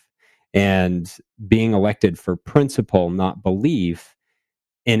belief. And being elected for principle, not belief,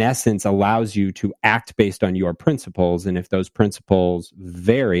 in essence allows you to act based on your principles. And if those principles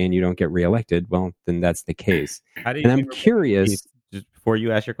vary and you don't get reelected, well, then that's the case. How do you And I'm differ from curious belief? Just before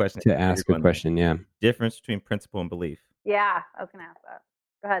you ask your question, to ask a question. Yeah. difference between principle and belief. Yeah, I was going to ask that.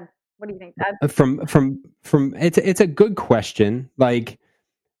 Go ahead. What do you think, Dad? From it's a good question. Like,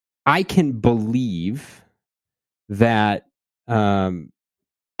 I can believe that,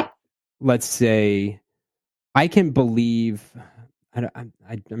 let's say, I can believe.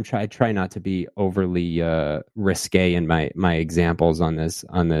 I try not to be overly risque in my examples on this.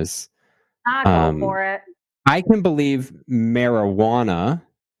 Go for it. I can believe marijuana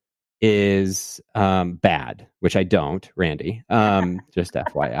is bad, which I don't, Randy. Just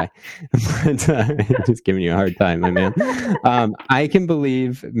FYI, but, just giving you a hard time, my man. I can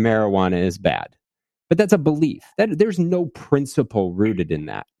believe marijuana is bad, but that's a belief. That there's no principle rooted in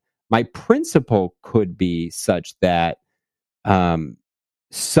that. My principle could be such that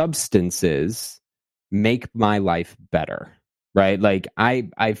substances make my life better, right? Like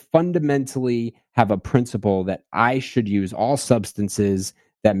I fundamentally have a principle that I should use all substances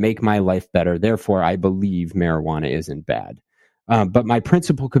that make my life better. Therefore, I believe marijuana isn't bad. But my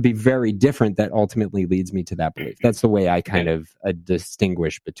principle could be very different that ultimately leads me to that belief. That's the way I kind of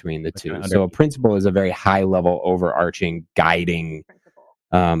distinguish between the two. So a principle is a very high level, overarching, guiding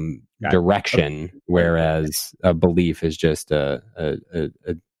direction, whereas a belief is just a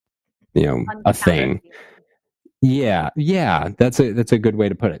thing. Yeah, that's a good way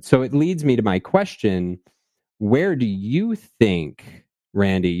to put it. So it leads me to my question: where do you think,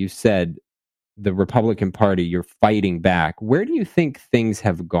 Randy? You said the Republican Party, you're fighting back. Where do you think things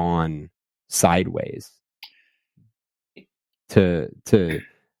have gone sideways? To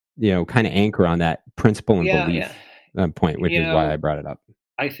kind of anchor on that principle and belief point, which is why I brought it up.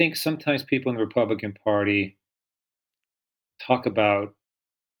 I think sometimes people in the Republican Party talk about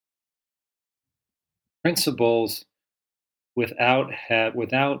principles without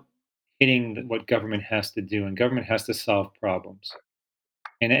hitting what government has to do, and government has to solve problems.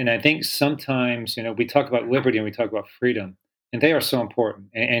 And I think sometimes we talk about liberty and we talk about freedom, and they are so important.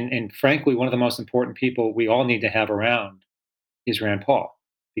 And frankly, one of the most important people we all need to have around is Rand Paul,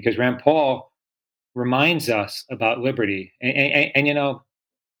 because Rand Paul reminds us about liberty. And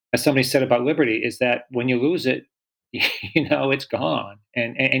as somebody said about liberty, is that when you lose it, it's gone.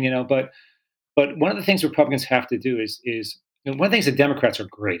 But one of the things Republicans have to do is one of the things that Democrats are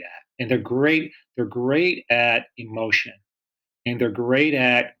great at, and they're great at emotion, and they're great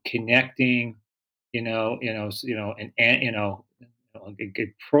at connecting, a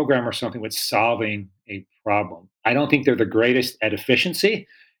program or something with solving a problem. I don't think they're the greatest at efficiency,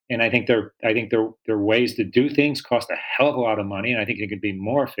 and I think their ways to do things cost a hell of a lot of money, and I think they could be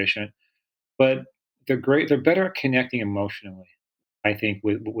more efficient. But they're great. They're better at connecting emotionally, I think,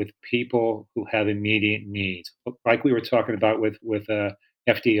 with people who have immediate needs, like we were talking about with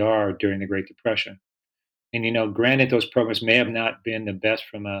FDR during the Great Depression. And granted, those programs may have not been the best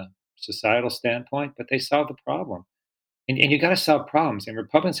from a societal standpoint, but they solved the problem. And you got to solve problems. And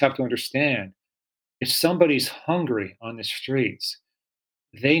Republicans have to understand, if somebody's hungry on the streets,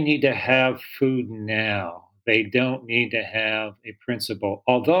 they need to have food now. They don't need to have a principle.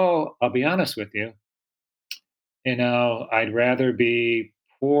 Although I'll be honest with you, I'd rather be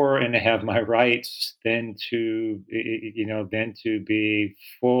poor and to have my rights than to be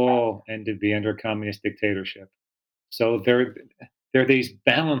full and to be under a communist dictatorship. So there are these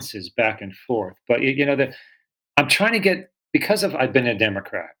balances back and forth. But I'm trying to get, because of I've been a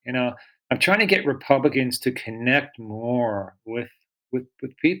Democrat. I'm trying to get Republicans to connect more with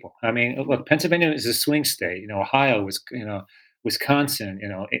people. I mean, look, Pennsylvania is a swing state. Ohio was, Wisconsin,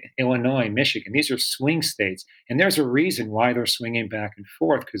 Illinois, Michigan. These are swing states, and there's a reason why they're swinging back and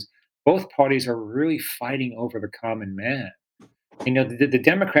forth, because both parties are really fighting over the common man. The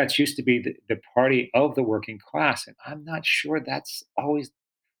Democrats used to be the party of the working class, and I'm not sure that's always.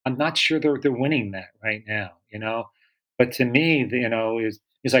 I'm not sure they're winning that right now. But to me,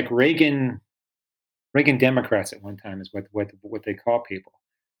 is like Reagan Democrats at one time is what they call people.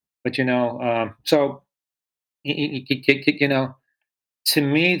 But so to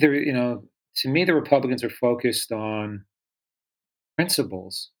me, the Republicans are focused on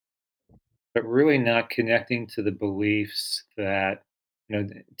principles but really not connecting to the beliefs that,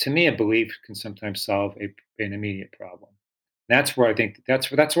 to me, a belief can sometimes solve an immediate problem. That's where I think that's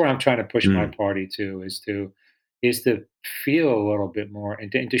where I'm trying to push my Mm. party to is to feel a little bit more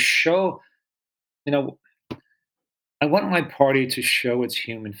and to show, you know, I want my party to show its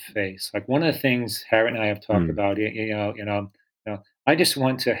human face. Like one of the things Harriet and I have talked Mm. about, I just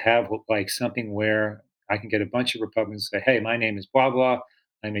want to have like something where I can get a bunch of Republicans to say, "Hey, my name is blah blah.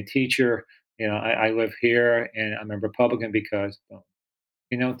 I'm a teacher. I live here, and I'm a Republican because."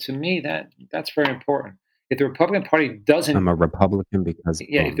 To me that's very important. If the Republican Party I'm doesn't, a Republican because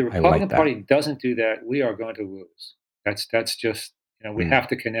yeah, if the I like Republican that. Party doesn't do that, we are going to lose. That's just we Mm. have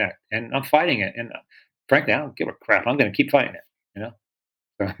to connect, and I'm fighting it. And frankly, I don't give a crap. I'm going to keep fighting it. You know.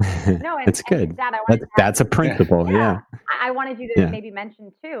 So, No, That's and good. Dad, I wanted to That's a yeah. principle. yeah, Yeah. I wanted you to Yeah. maybe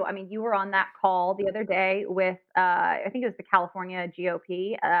mention too. I mean, you were on that call the other day with, I think it was the California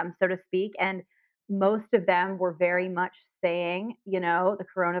GOP, so to speak, and most of them were very much saying, the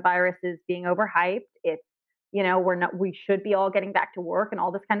coronavirus is being overhyped. It's, we should be all getting back to work and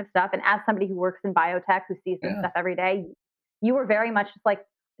all this kind of stuff. And as somebody who works in biotech, who sees this Yeah. stuff every day, you were very much just like,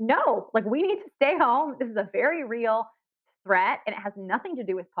 no, like we need to stay home. This is a very real threat and it has nothing to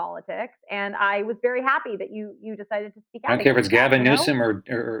do with politics. And I was very happy that you decided to speak I out don't care if it's against that, Gavin Newsom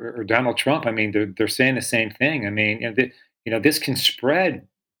or Donald Trump. I mean, they're saying the same thing. I mean, this can spread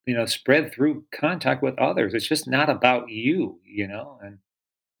through contact with others. It's just not about and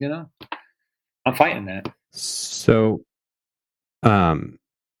you know, I'm fighting that. So, I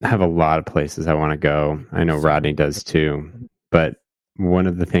have a lot of places I want to go. I know Rodney does too. But one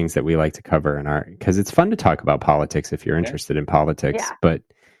of the things that we like to cover because it's fun to talk about politics if you're Yeah. interested in politics. Yeah. But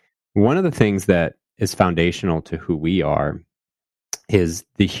one of the things that is foundational to who we are is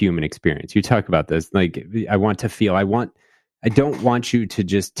the human experience. You talk about this, like I don't want you to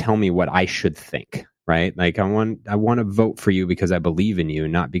just tell me what I should think, right? Like I want to vote for you because I believe in you,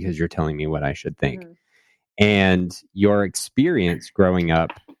 not because you're telling me what I should think. Mhm. And your experience growing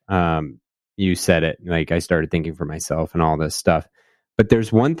up, you said it, like I started thinking for myself and all this stuff. But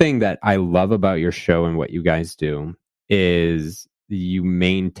there's one thing that I love about your show and what you guys do is you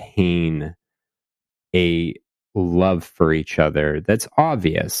maintain a love for each other that's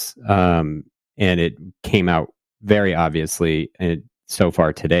obvious. And it came out very obviously so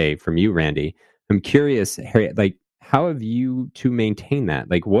far today from you, Randy. I'm curious, Harriet, like, how have you two maintained that?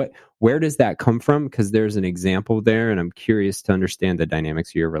 Like, where does that come from? Because there's an example there, and I'm curious to understand the dynamics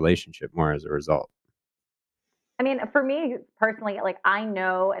of your relationship more as a result. I mean, for me personally, like I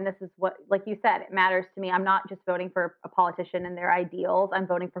know, and this is what, like you said, it matters to me. I'm not just voting for a politician and their ideals. I'm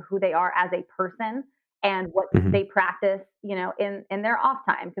voting for who they are as a person and what Mhm. they practice, in their off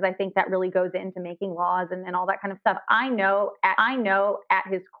time. Because I think that really goes into making laws and all that kind of stuff. I know at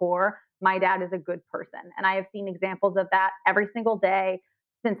his core, my dad is a good person, and I have seen examples of that every single day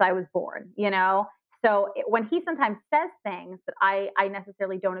since I was born. So when he sometimes says things that I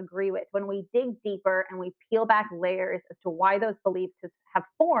necessarily don't agree with, when we dig deeper and we peel back layers as to why those beliefs have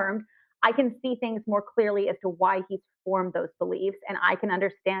formed, I can see things more clearly as to why he's formed those beliefs. And I can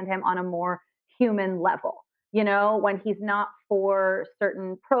understand him on a more human level. When he's not for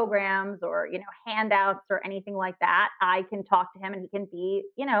certain programs or, handouts or anything like that, I can talk to him and he can be,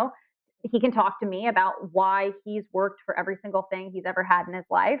 he can talk to me about why he's worked for every single thing he's ever had in his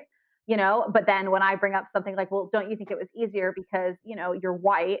life. But then when I bring up something like, well, don't you think it was easier because, you're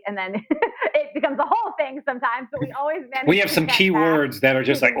white? And then it becomes a whole thing sometimes, but we always manage. We have to some get key past words that are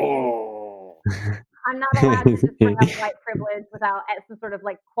just like, using- oh. I'm not allowed to just bring up white privilege without some sort of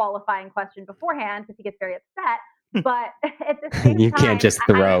like qualifying question beforehand because he gets very upset. But at the same You time, can't just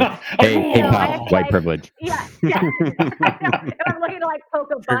throw, hey, I pop, have to, white like, privilege. yeah. If I'm looking to like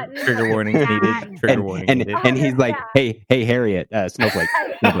poke a button, Trigger warning needed. Trigger warning and, needed. and he's like, Yeah. hey, Harriet, snowflake.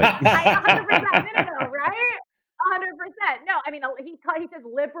 Snowflake. I 100% no, right? 100%. No, I mean, he says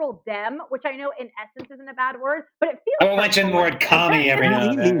liberal dem, which I know in essence isn't a bad word, but it feels. I will mention the word commie every now He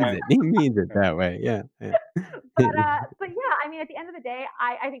and then. means it. He means it that way. Yeah. But yeah, I mean, at the end of the day,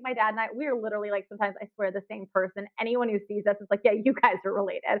 I think my dad and I, we're literally like sometimes I swear the same person. Anyone who sees us is like, yeah, you guys are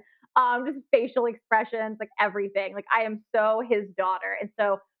related. Just facial expressions, like everything. Like I am so his daughter, and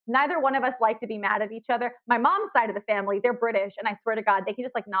so neither one of us like to be mad at each other. My mom's side of the family, they're British, and I swear to God, they can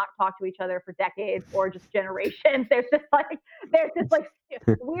just like not talk to each other for decades or just generations. There's just like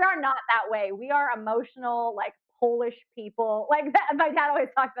we are not that way. We are emotional, like Polish people. Like that, my dad always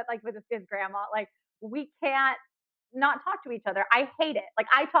talks about like with his grandma, like we can't not talk to each other. I hate it. Like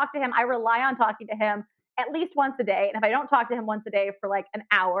I talk to him, I rely on talking to him at least once a day. And if I don't talk to him once a day for like an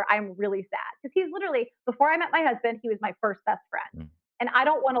hour, I'm really sad because he's literally, before I met my husband, he was my first best friend. And I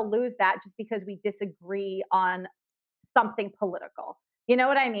don't want to lose that just because we disagree on something political. You know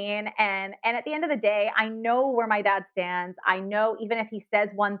what I mean? And at the end of the day, I know where my dad stands. I know even if he says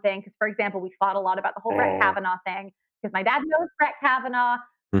one thing, because for example, we fought a lot about the whole Brett Kavanaugh thing, because my dad knows Brett Kavanaugh,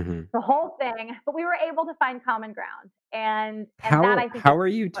 the whole thing, but we were able to find common ground. And that I think how are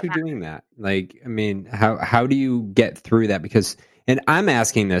you two doing that? Like, I mean, how do you get through that? Because, and I'm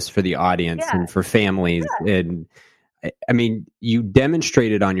asking this for the audience and for families, and I mean, you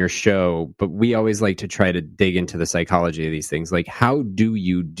demonstrated on your show, but we always like to try to dig into the psychology of these things. Like, how do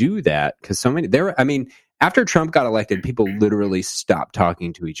you do that? Because so many I mean, after Trump got elected, people literally stopped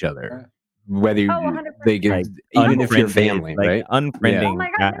talking to each other. Whether they get, even if you're family, like, right? Unfriending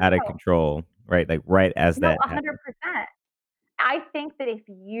got out of control, right? Like right as that 100%. I think that if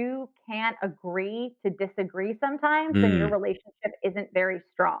you can't agree to disagree sometimes, then your relationship isn't very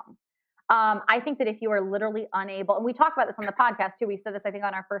strong. I think that if you are literally unable, and we talk about this on the podcast too, we said this, I think,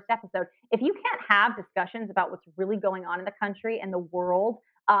 on our first episode, if you can't have discussions about what's really going on in the country and the world,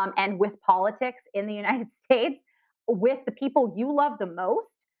 and with politics in the United States, with the people you love the most,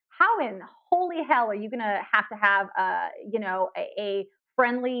 how in holy hell are you going to have a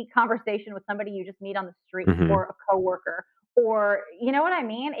friendly conversation with somebody you just meet on the street or a coworker? Or, you know what I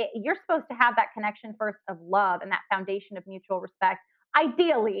mean? You're supposed to have that connection first of love and that foundation of mutual respect,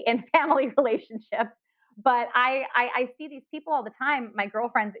 ideally in family relationships. But I see these people all the time, my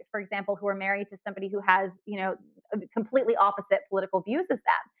girlfriends, for example, who are married to somebody who has, completely opposite political views as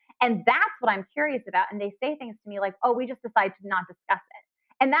them. And that's what I'm curious about. And they say things to me like, oh, we just decided to not discuss it.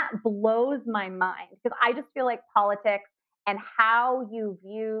 And that blows my mind, because I just feel like politics and how you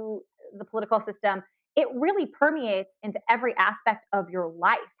view the political system, it really permeates into every aspect of your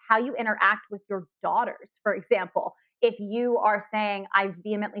life, how you interact with your daughters, for example. If you are saying, I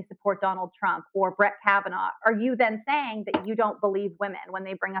vehemently support Donald Trump or Brett Kavanaugh, are you then saying that you don't believe women when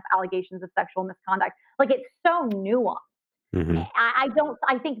they bring up allegations of sexual misconduct? Like, it's so nuanced. I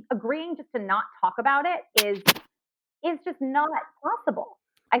think agreeing just to not talk about it is just not possible.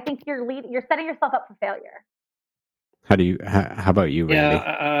 I think you're setting yourself up for failure. How about you, Randy?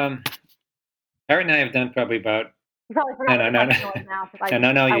 Yeah, Harriet and I have done probably about. You probably forgot what the question was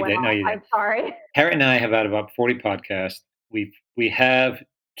now. No, you didn't. No, you didn't. I'm sorry. Harriet and I have had about 40 podcasts. We have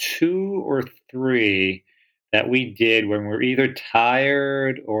 2 or 3 that we did when we're either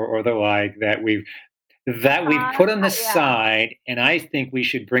tired or the like that we've put on the side, and I think we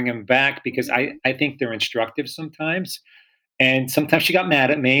should bring them back because I think they're instructive sometimes. And sometimes she got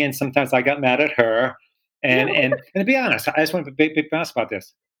mad at me, and sometimes I got mad at her. And to be honest, I just want to be honest about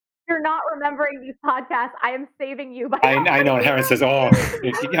this. You're not remembering these podcasts. I am saving you. I know. And Harriet says,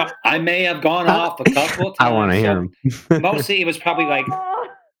 I may have gone off a couple of times. I want to hear them. Mostly it was probably like,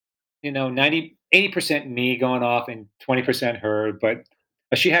 80% me going off and 20% her. But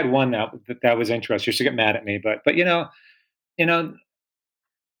she had one that was interesting. She got mad at me. But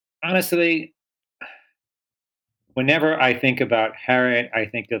honestly, whenever I think about Harriet, I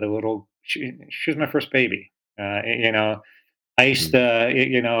think of the little. She was my first baby. I used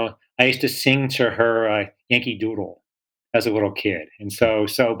to sing to her Yankee Doodle as a little kid, and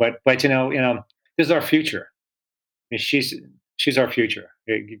but this is our future. I mean, she's our future.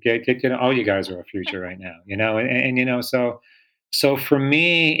 All you guys are our future right now, and so for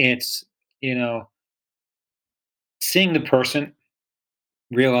me, it's seeing the person,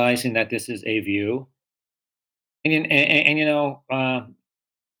 realizing that this is a view, and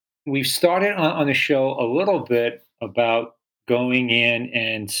we've started on the show a little bit about going in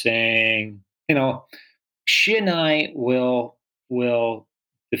and saying, she and I will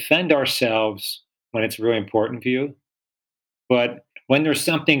defend ourselves when it's a really important view. But when there's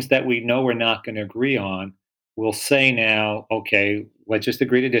some things that we know we're not going to agree on, we'll say now, okay, let's just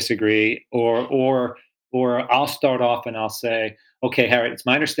agree to disagree. Or I'll start off and I'll say, okay, Harriet, it's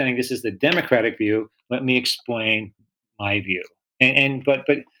my understanding this is the Democratic view. Let me explain my view. But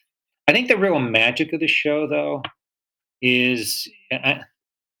I think the real magic of the show, though, is, I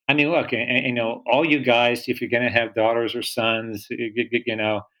mean, look, all you guys, if you're going to have daughters or sons,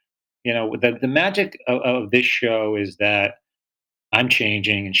 the magic of this show is that I'm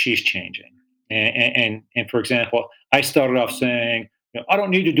changing and she's changing. And for example, I started off saying, I don't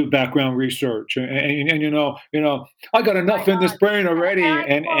need to do background research, and I got enough in this brain already,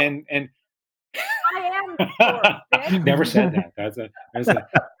 and I am. Never said that. But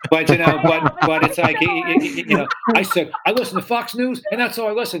it's like I said I listen to Fox News, and that's all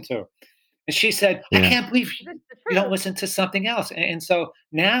I listen to. And she said, I can't believe you don't listen to something else. And so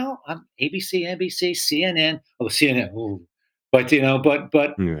now I'm ABC, NBC, CNN. Oh, CNN. Ooh. But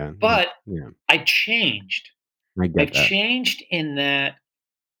I changed. I get I've that. changed in that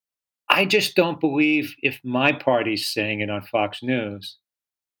I just don't believe if my party's saying it on Fox News,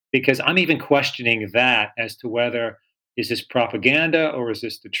 because I'm even questioning that as to whether is this propaganda or is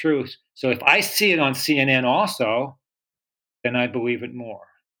this the truth. So if I see it on CNN also, then I believe it more.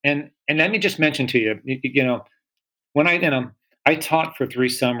 And let me just mention to you, when I taught for 3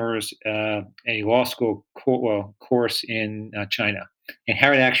 summers a law school course in China, and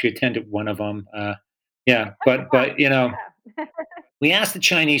Harriet actually attended one of them. Yeah, but Yeah. we asked the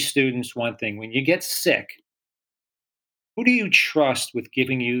Chinese students one thing: when you get sick, who do you trust with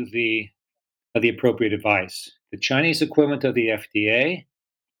giving you the appropriate advice? The Chinese equivalent of the FDA,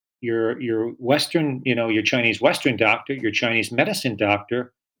 your Western, your Chinese Western doctor, your Chinese medicine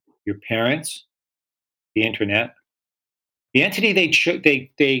doctor, your parents, the internet. The entity the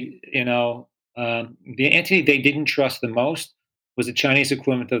entity they didn't trust the most was the Chinese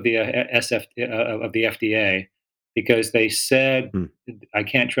equivalent of the of the FDA, because they said, Hmm. I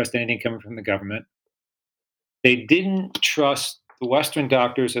can't trust anything coming from the government. They didn't trust the Western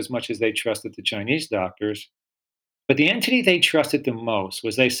doctors as much as they trusted the Chinese doctors. But the entity they trusted the most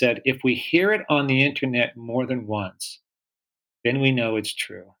was, they said, if we hear it on the internet more than once, then we know it's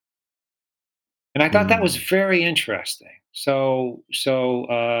true. And I thought that was very interesting.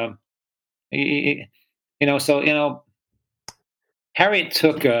 Harriet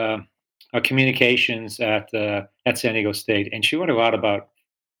took communications at San Diego State, and she wrote a lot about,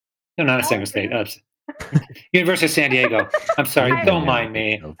 no, not at San Diego State, University of San Diego. I'm sorry, don't mind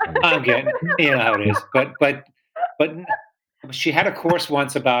me. I'm getting, you know how it is. But she had a course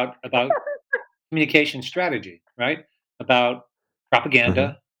once about communication strategy, right? About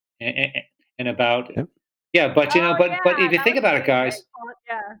propaganda and about Yep. yeah. But but if you that think was about it, really great guys, thought,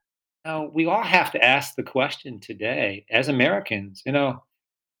 yeah. now we all have to ask the question today as Americans.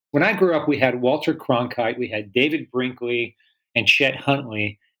 When I grew up, we had Walter Cronkite, we had David Brinkley, and Chet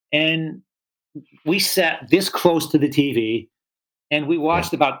Huntley, and we sat this close to the TV, and we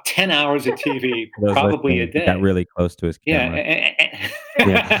watched about 10 hours of TV, Those probably a listening, he day. got really close to his camera.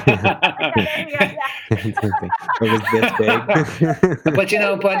 Yeah. It was this big. But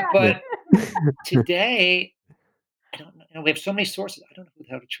today, I don't know. We have so many sources. I don't know who the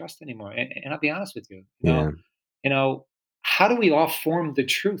hell to trust anymore. And I'll be honest with you. How do we all form the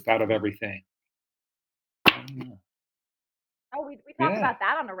truth out of everything? I don't know. Oh, we talk about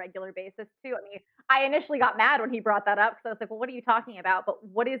that on a regular basis too. I mean, I initially got mad when he brought that up, so I was like, "Well, what are you talking about?" But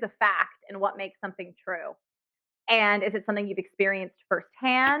what is a fact and what makes something true? And is it something you've experienced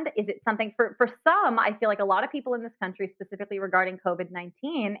firsthand? Is it something for some? I feel like a lot of people in this country, specifically regarding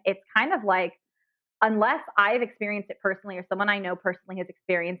COVID-19, it's kind of like, unless I've experienced it personally or someone I know personally has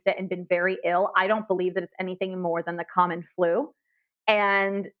experienced it and been very ill, I don't believe that it's anything more than the common flu.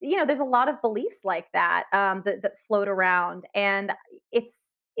 And there's a lot of beliefs like that, that float around, and it's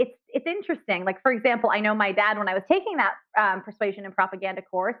interesting. Like, for example, I know my dad, when I was taking that persuasion and propaganda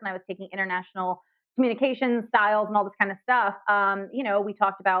course, and I was taking international communication styles and all this kind of stuff. We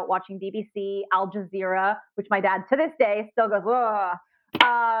talked about watching BBC, Al Jazeera, which my dad to this day still goes, ugh.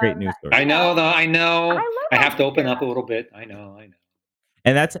 Great news story. I know, though. I know. I have to Al open Jazeera. up a little bit. I know.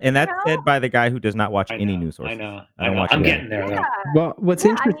 And that's said by the guy who does not watch any news sources. I know. I don't watch I'm any. getting there, though. Yeah. Well, what's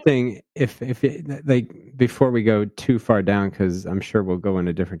Yeah, I mean- interesting, if it, like, before we go too far down, because I'm sure we'll go in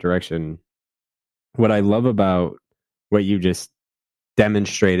a different direction. What I love about what you just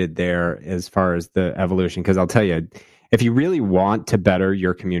demonstrated there, as far as the evolution, because I'll tell you, if you really want to better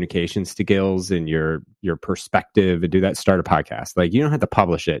your communication skills and your perspective and do that, start a podcast. Like, you don't have to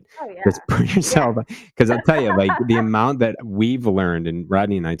publish it. Oh, yeah. Just put yourself, because I'll tell you, like, the amount that we've learned, and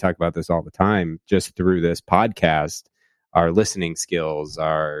Rodney and I talk about this all the time, just through this podcast, our listening skills,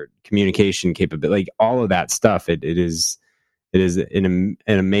 our communication capability, like all of that stuff. It is an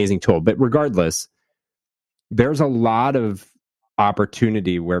amazing tool. But regardless, there's a lot of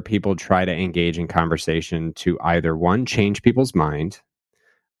opportunity where people try to engage in conversation to either, one, change people's mind,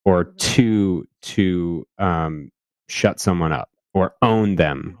 or two, to shut someone up or own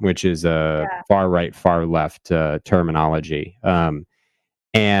them, which is a far right, far left terminology.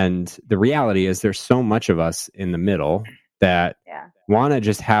 And the reality is, there's so much of us in the middle that want to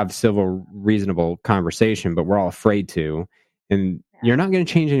just have civil, reasonable conversation, but we're all afraid to. And you're not going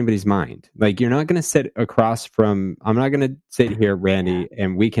to change anybody's mind. Like, you're not going to sit across from, I'm not going to sit here, Randy,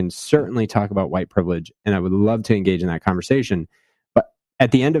 and we can certainly talk about white privilege, and I would love to engage in that conversation. But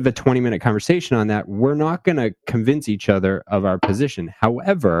at the end of a 20-minute conversation on that, we're not going to convince each other of our position.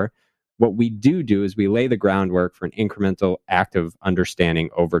 However, what we do is we lay the groundwork for an incremental act of understanding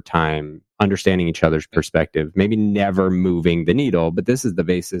over time, understanding each other's perspective, maybe never moving the needle, but this is the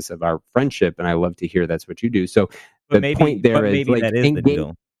basis of our friendship. And I love to hear that's what you do. So But the point there is maybe like that is the engage,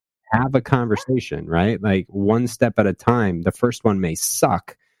 needle. have a conversation, right? Like one step at a time. The first one may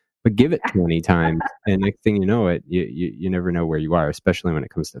suck, but give it 20 times. And next thing you know it, you never know where you are, especially when it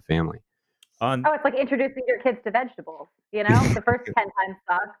comes to family. It's like introducing your kids to vegetables. You know, the first 10 times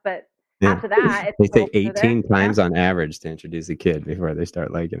sucks, but Yeah. after that, it's They a say little smoother, 18 you know? times on average to introduce a kid before they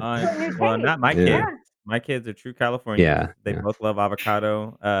start liking it. New Well, taste. not my Yeah. kids. Yeah. My kids are true Californians. Yeah, They yeah. both love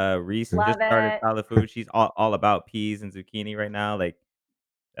avocado. Reese Love just started it. solid food. She's all about peas and zucchini right now. Like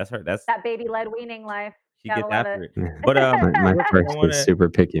that's her. That's That baby-led weaning life. she Gotta gets love after it. it. But My I first want is to super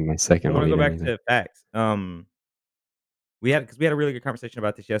picky. My second will go eat back anything. to facts. We had a really good conversation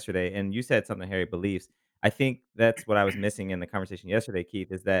about this yesterday, and you said something, Harry, beliefs. I think that's what I was missing in the conversation yesterday,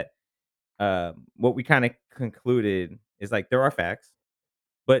 Keith, is that what we kind of concluded is like there are facts,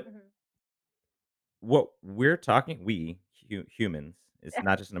 but Mhm. what we're talking, humans, it's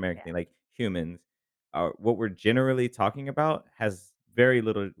not just an American Yeah. thing, like humans, what we're generally talking about has very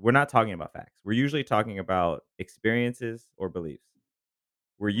little, we're not talking about facts. We're usually talking about experiences or beliefs.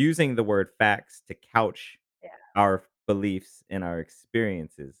 We're Mhm. using the word facts to couch Yeah. our beliefs and our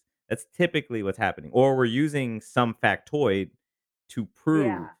experiences. That's typically what's happening. Or we're using some factoid to prove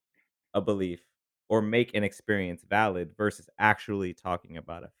Yeah. a belief or make an experience valid versus actually talking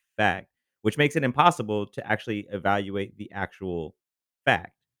about a fact, which makes it impossible to actually evaluate the actual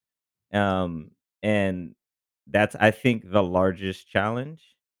fact. And that's, I think, the largest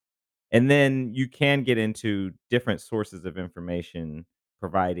challenge. And then you can get into different sources of information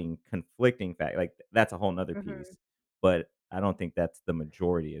providing conflicting fact. Like that's a whole nother Mhm. piece, but I don't think that's the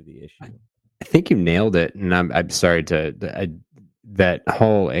majority of the issue. I think you nailed it, and I'm sorry that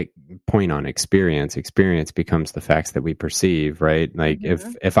whole point on experience. Experience becomes the facts that we perceive, right? Like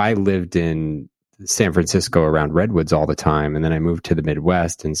Mhm. if I lived in San Francisco around redwoods all the time, and then I moved to the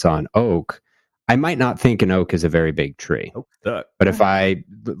Midwest and saw an oak, I might not think an oak is a very big tree. Oh, stuck. But if Mhm. I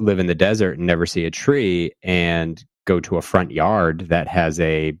live in the desert and never see a tree and go to a front yard that has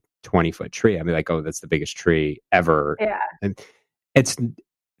a 20-foot tree, I'd be like, oh, that's the biggest tree ever. Yeah. And it's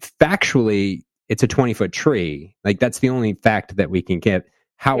factually, it's a 20-foot tree. Like that's the only fact that we can get.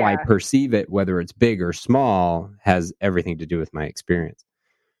 How I Yeah. perceive it, whether it's big or small, has everything to do with my experience.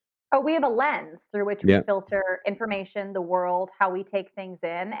 Oh, we have a lens through which we Yeah. filter information, the world, how we take things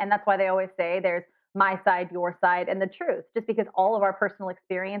in. And that's why they always say there's my side, your side, and the truth, just because all of our personal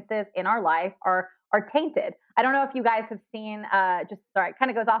experiences in our life are tainted. I don't know if you guys have seen just sorry, it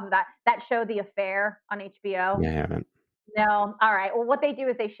kind of goes off of that show The Affair on HBO. Yeah, I haven't. No. All right. Well, what they do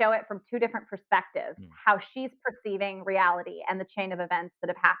is they show it from two different perspectives, Mm. how she's perceiving reality and the chain of events that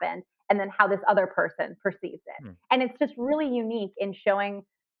have happened, and then how this other person perceives it. Mm. And it's just really unique in showing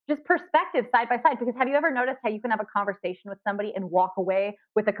just perspective side by side. Because have you ever noticed how you can have a conversation with somebody and walk away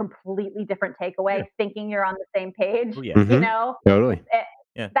with a completely different takeaway, Yeah. thinking you're on the same page? Oh, yeah. Mhm. You know, Totally.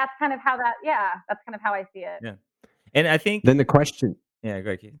 Yeah. that's kind of how that. Yeah, that's kind of how I see it. Yeah. And I think, Then the question. yeah, go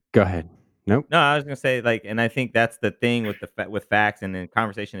ahead, Keith. Go ahead. Nope. No, I was gonna say like, and I think that's the thing with with facts and then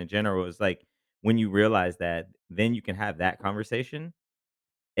conversation in general is like when you realize that, then you can have that conversation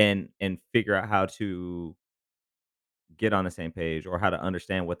and figure out how to get on the same page or how to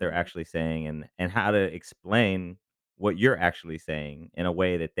understand what they're actually saying and how to explain what you're actually saying in a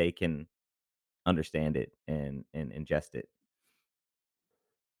way that they can understand it and ingest it.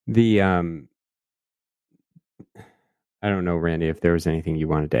 The I don't know, Randy, if there was anything you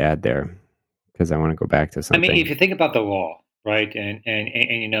wanted to add there, because I want to go back to I something. mean, if you think about the law, right, and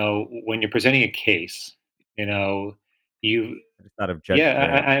you know, when you're presenting a case, you know, you I just thought of Judge yeah,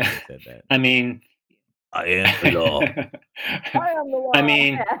 Dredd when I you said that. I mean, I am the law. I am the law. I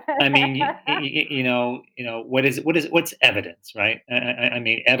mean, you know, what's evidence, right? I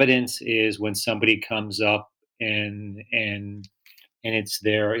mean, evidence is when somebody comes up and it's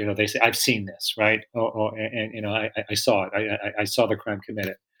there, you know, they say, I've seen this, right? And you know, I saw it. I saw the crime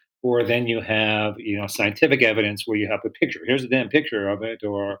committed. Or then you have, you know, scientific evidence where you have the picture. Here's a damn picture of it,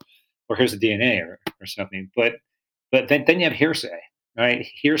 or here's the DNA or something. But then you have hearsay, right?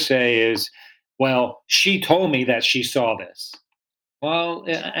 Hearsay is, well, she told me that she saw this. Well,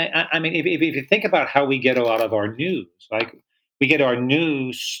 I mean, if you think about how we get a lot of our news, like we get our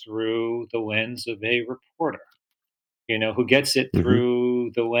news through the lens of a reporter, you know, who gets it Mhm.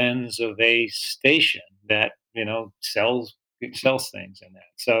 through the lens of a station that, you know, sells things in that.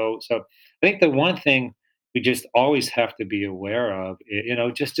 So I think the one thing we just always have to be aware of, you know,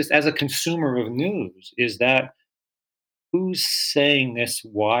 just as a consumer of news, is that who's saying this?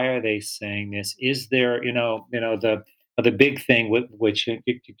 Why are they saying this? Is there, the big thing which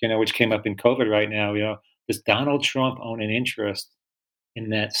came up in COVID right now? Does Donald Trump own an interest in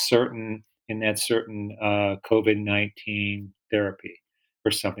that certain COVID-19 therapy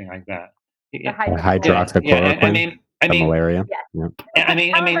or something like that? The Yeah, hydroxychloroquine. yeah. I Hydroxychloroquine, mean, I the mean, malaria. Yes. Yeah. I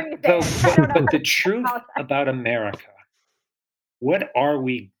mean, However you say it. I don't know. but the I truth apologize. about America, what are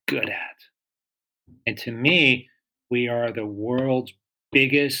we good at? And to me, we are the world's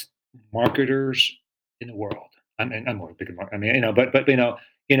biggest marketers in the world. I'm more big. I mean,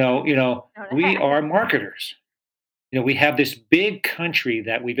 we are marketers. We have this big country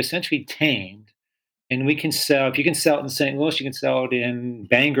that we've essentially tamed, and we can sell. If you can sell it in St. Louis, you can sell it in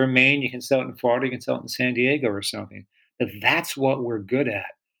Bangor, Maine. You can sell it in Florida. You can sell it in San Diego or something. But that's what we're good at.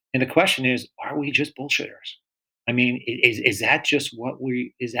 And the question is, are we just bullshitters? I mean, is that just what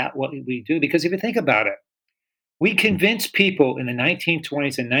we is that what we do? Because if you think about it, we convinced people in the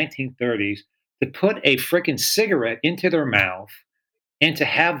 1920s and 1930s to put a freaking cigarette into their mouth and to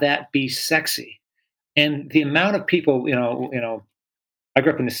have that be sexy. And the amount of people, I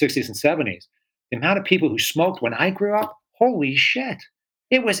grew up in the 60s and 70s. The amount of people who smoked when I grew up, holy shit.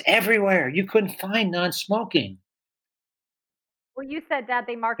 It was everywhere. You couldn't find non-smoking. Well, you said, Dad,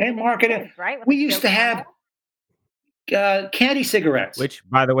 they They marketed it to marketed. kids, right? With We the used to Joe have Camel? candy cigarettes. Which,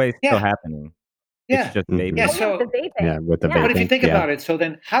 by the way, is still Yeah, happening. It's yeah, just Mhm. vaping. yeah. Oh, yeah, with the So, vaping. Yeah, with the Yeah. but if you vaping. think Yeah. about it, so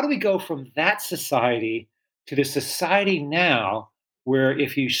then how do we go from that society to the society now where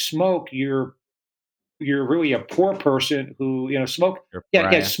if you smoke, you're really a poor person who smoke. You're a Yeah,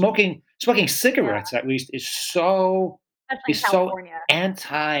 pariah. smoking Yeah. cigarettes at least is so Especially in California.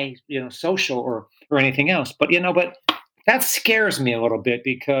 anti social or anything else. But that scares me a little bit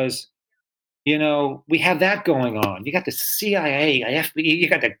because we have that going on. You got the CIA, FBI, you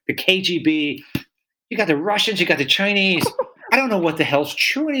got the KGB, you got the Russians, you got the Chinese. I don't know what the hell's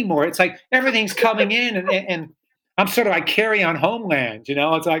true anymore. It's like everything's coming in, and I'm sort of like Carry on Homeland.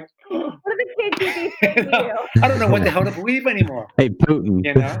 It's like What did the KGB say to you? I don't know what the hell to believe anymore. Hey, Putin,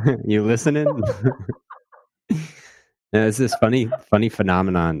 You know? you listening? Now, it's this funny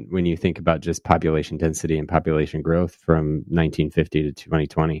phenomenon when you think about just population density and population growth from 1950 to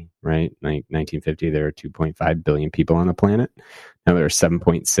 2020, right? Like 1950, there are 2.5 billion people on the planet. Now there are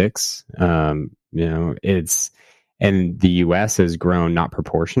 7.6. And the U.S. has grown not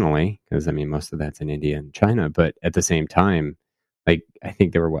proportionally because most of that's in India and China, but at the same time, like I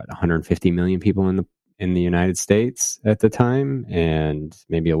think there were 150 million people in the United States at the time, and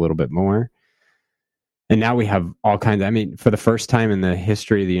maybe a little bit more. And now we have all kinds. For the first time in the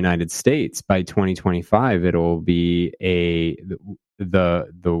history of the United States, by 2025, it'll be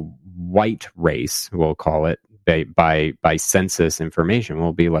the white race, we'll call it, by census information,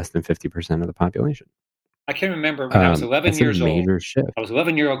 will be less than 50% of the population. I can remember when I was 11 years old. Major shift. I was an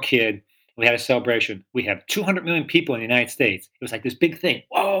 11-year-old kid. We had a celebration. We have 200 million people in the United States. It was like this big thing.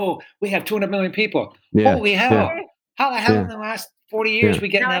 Whoa, we have 200 million people. Yeah, Holy hell. yeah. How the hell Yeah. in the last 40 years Yeah. we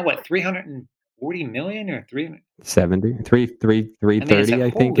get Now now, it's- 340 million or 300? 70, 330, I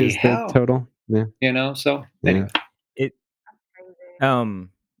think, holy is hell. the total. Yeah. So Yeah. anyway. It Crazy.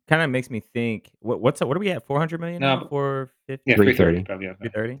 kind of makes me think. What are we at? 400 million No, now? 450? Yeah, 330 330. probably. Yeah.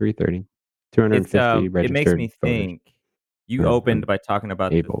 330? 330. 250 registered It makes me voters. think. You Yeah, opened by talking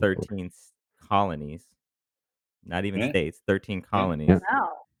about the able voters. 13 colonies, not even Yeah. states, 13 colonies, Yeah. No.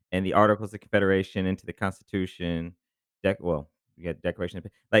 and the Articles of Confederation into the Constitution. You got Declaration of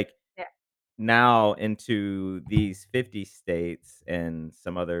like Yeah. now into these 50 states and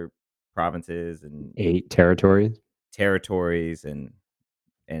some other provinces and 8 territories. territories and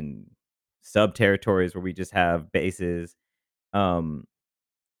sub territories where we just have bases.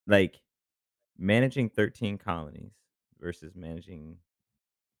 Like managing 13 colonies versus managing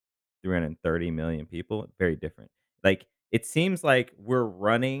 330 million people, very different. Like it seems like we're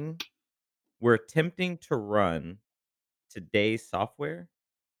attempting to run today's software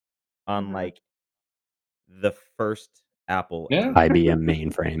on Mhm. like the first Apple Yeah. ever. IBM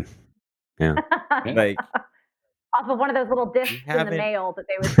mainframe. Yeah. Like Off of one of those little discs in the haven't- mail that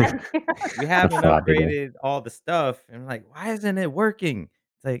they would send you. we haven't floppy disk. upgraded all the stuff, and like, why isn't it working?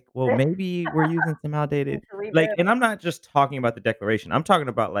 It's like, well, maybe we're using some outdated. To reboot. Like, and I'm not just talking about the Declaration. I'm talking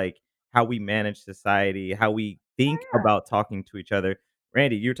about like how we manage society, how we think yeah. about talking to each other.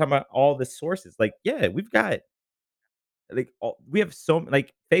 Randy, you're talking about all the sources. Like, yeah, we've got we have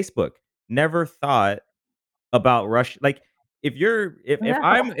like Facebook. Never thought about Russia. Like, if No.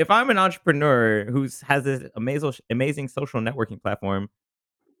 I'm an entrepreneur who has this amazing social networking platform,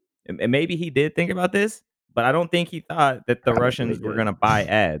 and maybe he did think about this, but I don't think he thought that the Probably Russians were did. going to buy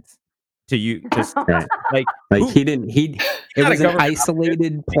ads. to you to Right. like Like who, he didn't. It not a was an government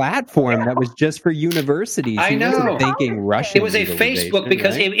isolated platform that was just for universities. I He wasn't know. thinking College Russian It was a legalization, Facebook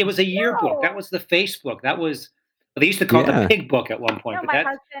because right? it was a yearbook. That No, was the Facebook. That was they used to call it the Yeah. pig book at one point, no, but my that I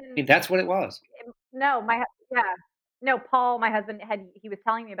husband mean that's what it was. No, yeah. No, Paul, my husband he was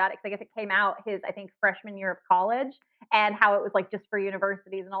telling me about it because I guess it came out his, I think, freshman year of college and how it was like just for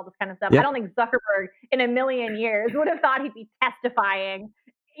universities and all this kind of stuff. I Yep. don't think Zuckerberg in a million years would have thought he'd be testifying,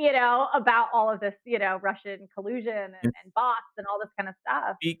 about all of this, Russian collusion and bots and all this kind of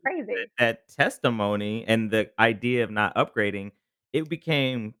stuff. speak Crazy. that testimony and the idea of not upgrading, it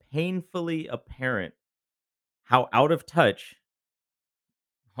became painfully apparent how out of touch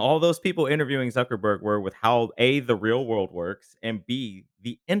all those people interviewing Zuckerberg were with how A, the real world works, and B,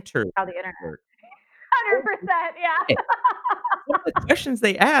 the internet How the internet. works. 100%. Yeah. Some of the questions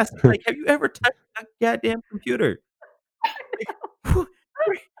they asked, like, have you ever touched a goddamn computer?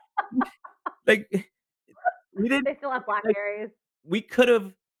 Like, like we didn't They still have like Blackberries. we could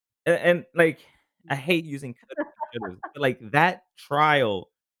have and like I hate using could have, should have, but like that trial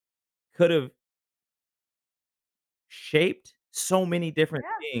could have shaped so many different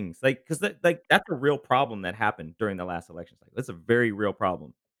Yeah. things. Like, because like that's a real problem that happened during the last election cycle. That's a very real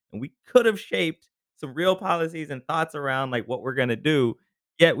problem. And we could have shaped some real policies and thoughts around like what we're gonna do.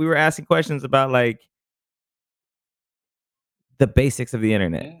 Yet we were asking questions about like the basics of the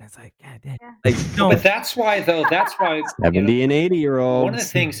internet. Yeah. It's like, God damn. Yeah. Like, no, But that's why you know, 70 and 80 year one olds. of the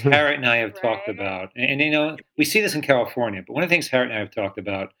things Harriet and I have talked Right. about, and we see this in California, but one of the things Harriet and I have talked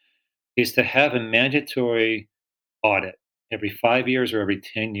about is to have a mandatory audit every 5 years or every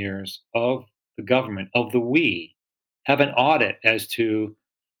 10 years of the government, of the we, have an audit as to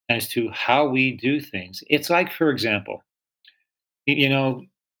how we do things. It's like, for example, you know,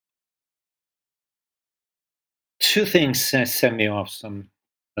 two things send me off some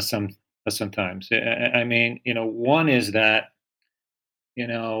sometimes. I mean, one is that you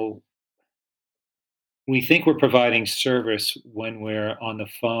know we think we're providing service when we're on the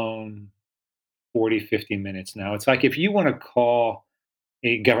phone 40, 50 minutes now. It's like if you want to call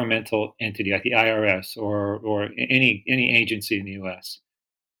a governmental entity like the IRS or any agency in the US,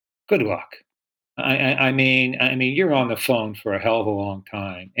 good luck. I mean, you're on the phone for a hell of a long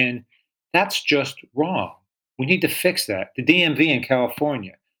time, and that's just wrong. We need to fix that. The DMV in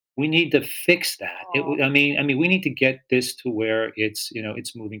California, we need to fix that. Oh, I mean, we need to get this to where it's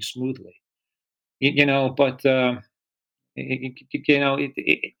moving smoothly. But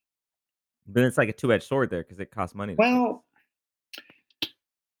but it's like a two-edged sword there because it costs money to fix. well,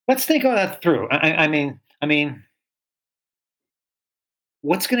 let's think all that through. I mean,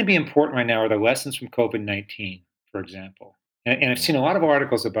 what's going to be important right now are the lessons from COVID-19, for example. And I've seen a lot of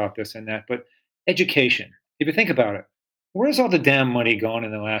articles about this and that, but education, if you think about it, where's all the damn money gone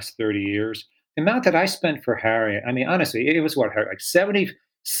in the last 30 years? The amount that I spent for Harriet, I mean, honestly, it was what, Harriet, like me too.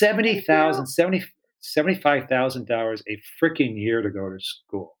 $75,000 a freaking year to go to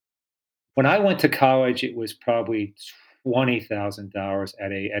school. When I went to college, it was probably $20,000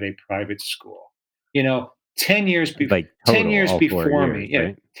 at a private school. You know, 10 years Like 10 years total, all 4 before me, years, yeah,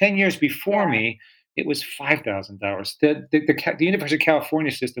 right? 10 years before Yeah. me, it was $5,000. The University of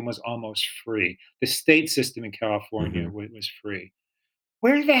California system was almost free. The state system in California Mhm. was free.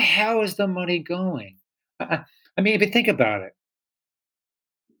 Where the hell is the money going? I mean, if you think about it,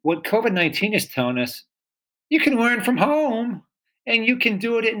 what COVID-19 is telling us, you can learn from home and you can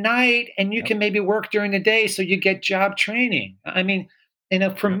do it at night and you Yep. can maybe work during the day so you get job training. I mean,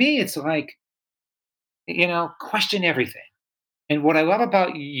 for Yep. me, it's like, question everything. And what I love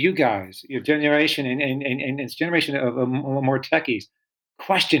about you guys, your generation and its generation of more techies,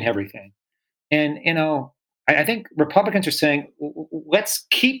 question everything. And I think Republicans are saying, let's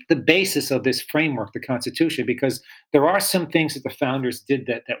keep the basis of this framework, the Constitution, because there are some things that the founders did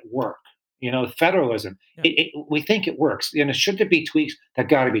that work. Federalism. Yeah. We think it works. Should there be tweaks? There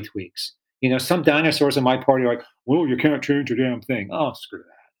got to be tweaks. Some dinosaurs in my party are like, well, you can't change a damn thing. Oh, screw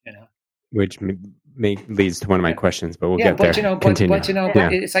that. Which leads to one of my Yeah. questions, but we'll Yeah, get there. Continue. but Yeah.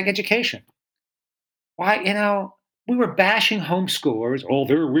 it's like education. Why, we were bashing homeschoolers. Oh,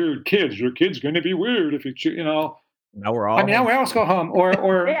 they're weird kids. Your kid's going to be weird if Now we're all I mean, now we else go home or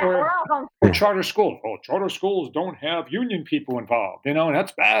Yeah, we're all home. charter schools. Oh, charter schools don't have union people involved. And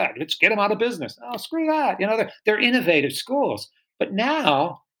that's bad. Let's get them out of business. Oh, screw that. They're innovative schools. But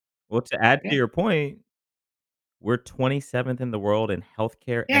now, Well, to add to yeah, your point, we're 27th in the world in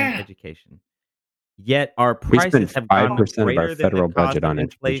healthcare and yeah, education. Yet our We spend prices have gone up 5% of our greater than the federal cost budget of on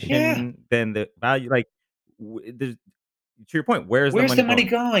education. yeah. inflation, than the value. Like, there's, to your point, where's the Where's money the money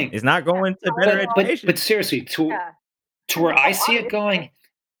going? going? It's not going to better College, But education. seriously, to yeah. to where I see it Obviously. going,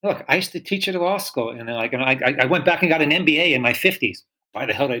 look, I used to teach at a law school, and then like, I went back and got an MBA in my 50s. Why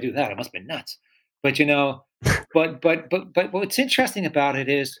the hell did I do that? I must have been nuts. But but what's interesting about it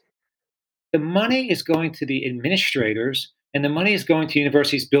is the money is going to the administrators, and the money is going to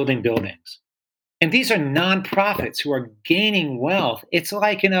universities building buildings. And these are nonprofits who are gaining wealth. It's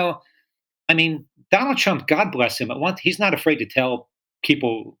like, I mean, Donald Trump, God bless him, he's not afraid to tell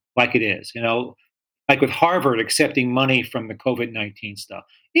people like it is, like with Harvard accepting money from the COVID-19 stuff.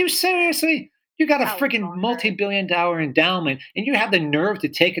 You seriously, you got a freaking multi-billion-dollar endowment, and you have the nerve to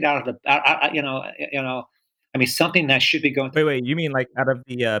take it out of the, I mean, something that should be going. Wait, you mean like out of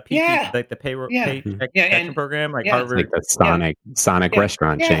the PP, like the paycheck program, like Harvard, like the Sonic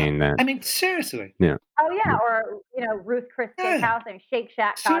restaurant chain. That I mean, seriously. Yeah. Oh yeah, or Ruth Chris Steakhouse and Shake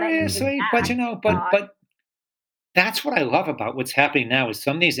Shack. Seriously, but that's what I love about what's happening now. Is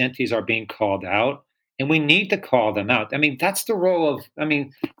some of these entities are being called out, and we need to call them out. I mean, that's the role of. I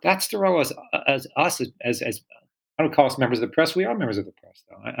mean, that's the role as us as I don't call us members of the press. We are members of the press,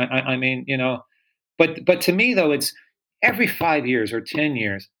 though. I mean, But to me, though, it's every 5 years or 10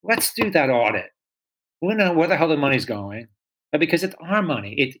 years, let's do that audit. We know where the hell the money's going, because it's our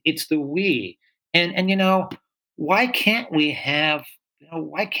money. It's the we. And why can't we have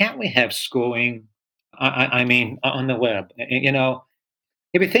schooling? I mean, on the web.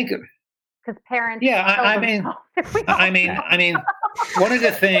 If you think, because parents. Yeah, I mean, one of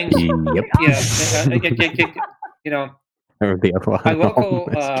the things. Yep. My local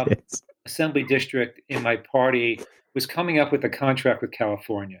assembly district in my party was coming up with a contract with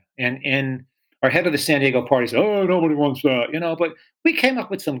California, and our head of the San Diego party said, "Oh, nobody wants that," But we came up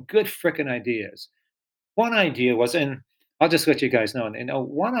with some good frickin' ideas. One idea was, and I'll just let you guys know,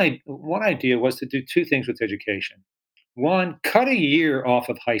 one idea was to do two things with education. One, cut a year off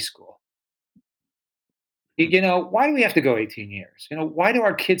of high school. Why do we have to go 18 years? Why do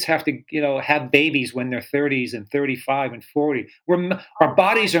our kids have to, have babies when they're 30s and 35 and 40? Our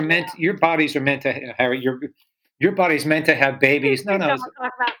bodies are meant. Your bodies are meant to, Harry. Your body's meant to have babies. No,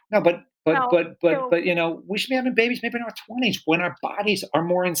 but we should be having babies maybe in our 20s when our bodies are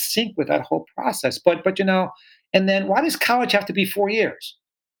more in sync with that whole process. But and then why does college have to be 4 years?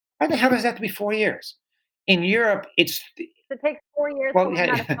 Why the hell does it have to be 4 years? In Europe, it takes 4 years to learn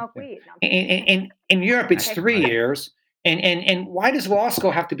how to smoke weed. In Europe, it's 3 years. And why does law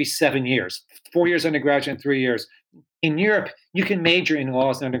school have to be 7 years? 4 years undergraduate and 3 years. In Europe, you can major in law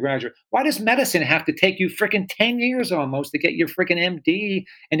as an undergraduate. Why does medicine have to take you freaking 10 years almost to get your freaking MD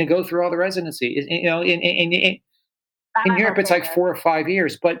and to go through all the residency? In Europe, it's like 4 or 5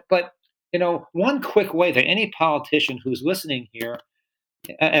 years. But one quick way that any politician who's listening here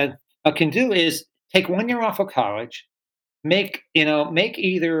can do is take 1 year off of college, make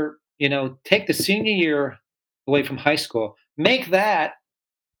either, take the senior year away from high school, make that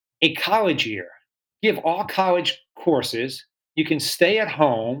a college year, give all college courses. You can stay at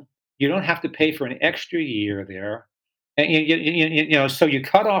home. You don't have to pay for an extra year there. And so you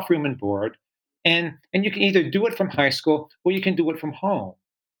cut off room and board, and you can either do it from high school or you can do it from home.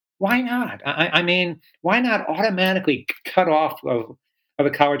 Why not? I mean, why not automatically cut off of a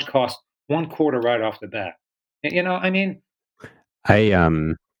college cost 1/4 right off the bat? I mean,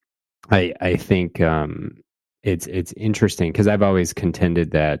 I think it's interesting because I've always contended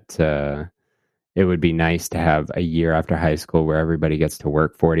that it would be nice to have a year after high school where everybody gets to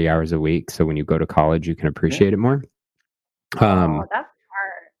work 40 hours a week. So when you go to college, you can appreciate it more. That's hard.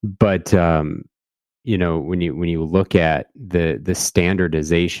 But when you look at the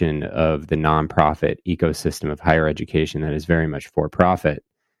standardization of the nonprofit ecosystem of higher education that is very much for profit,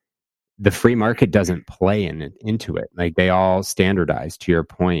 the free market doesn't play into it. Like they all standardize, to your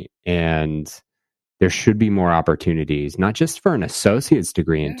point, and there should be more opportunities, not just for an associate's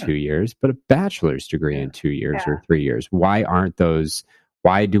degree in 2 years, but a bachelor's degree in 2 years or 3 years. Why aren't those?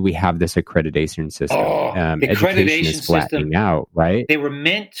 Why do we have this accreditation system? The education is flattening out, right? They were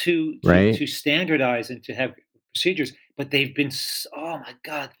meant to standardize and to have procedures, but they've been, oh my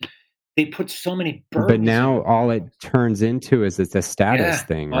God, they put so many burdens. But now all it turns into is it's a status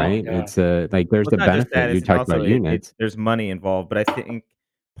thing, right? It's like there's the benefit. You talked about units. There's money involved, but I think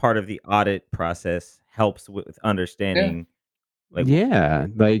part of the audit process helps with understanding.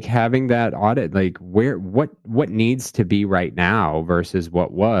 Like having that audit, like what needs to be right now versus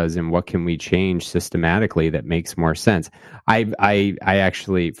what was, and what can we change systematically that makes more sense. I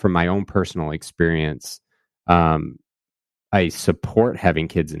actually, from my own personal experience, I support having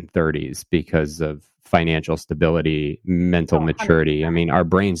kids in 30s because of financial stability, mental maturity. I mean, our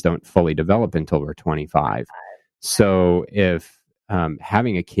brains don't fully develop until we're 25. So if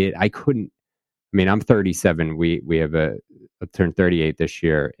having a kid, I'm 37. We have a turned 38 this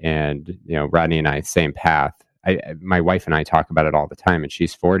year, and Rodney and I, same path. My wife and I talk about it all the time, and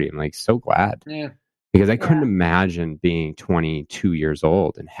she's 40. I'm like, so glad. Yeah. Because I couldn't imagine being 22 years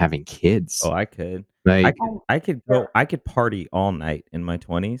old and having kids. Oh, I could. Like, I could party all night in my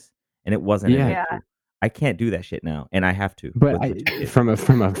 20s, and it wasn't an issue. I can't do that shit now, and I have to. but from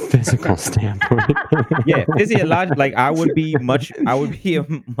a physical standpoint, yeah, physiological. Like I would be a much calmer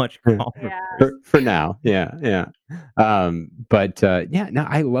person. for now. Yeah. But no,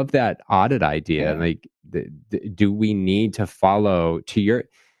 I love that audit idea. Like, do we need to follow to your?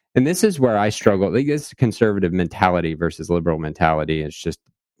 And this is where I struggle. Like, this conservative mentality versus liberal mentality. It's just,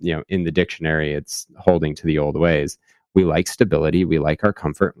 in the dictionary, it's holding to the old ways. We like stability. We like our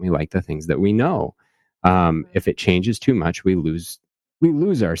comfort. We like the things that we know. If it changes too much, we lose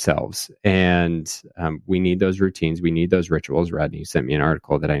ourselves. And we need those routines. We need those rituals. Rodney, you sent me an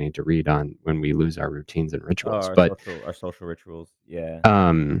article that I need to read on when we lose our routines and rituals. Our social rituals. Yeah.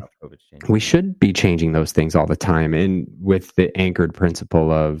 We should be changing those things all the time. And with the anchored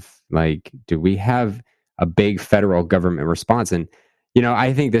principle of, like, do we have a big federal government response? And,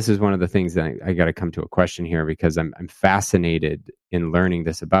 I think this is one of the things that I got to come to a question here, because I'm fascinated in learning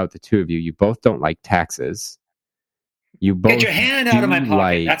this about the two of you. You both don't like taxes. You both get your hand out of my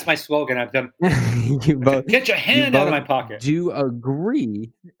pocket. That's my slogan. I've done. You both get your hand out of my pocket. Do you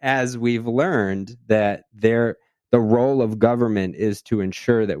agree, as we've learned, that the role of government is to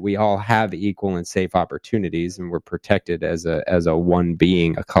ensure that we all have equal and safe opportunities, and we're protected as a one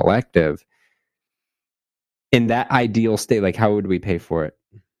being, a collective? In that ideal state, like, how would we pay for it?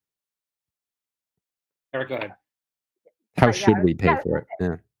 Eric, go ahead. How should we pay for it?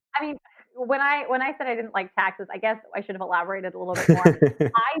 Yeah. I mean, when I said I didn't like taxes, I guess I should have elaborated a little bit more.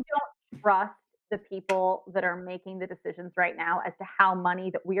 I don't trust the people that are making the decisions right now as to how money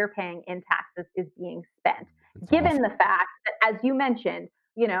that we are paying in taxes is being spent. Given the fact that, as you mentioned,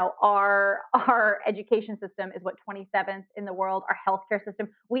 our education system is 27th in the world. Our healthcare system,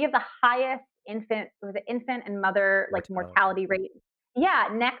 we have the highest infant and mother mortality rate. Yeah,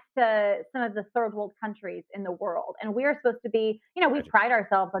 next to some of the third world countries in the world. And we're supposed to be, we pride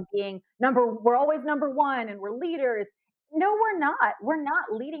ourselves on being we're always number one and we're leaders. No, we're not. We're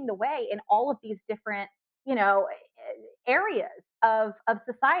not leading the way in all of these different, areas of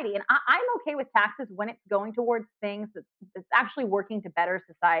society. And I'm okay with taxes when it's going towards things that's actually working to better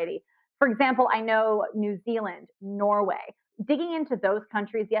society. For example, I know New Zealand, Norway, digging into those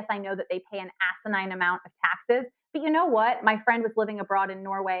countries. Yes, I know that they pay an asinine amount of taxes. But you know what? My friend was living abroad in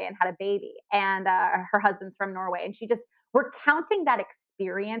Norway and had a baby, and her husband's from Norway. And she just recounting that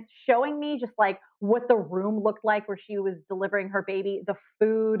experience, showing me just like what the room looked like where she was delivering her baby, the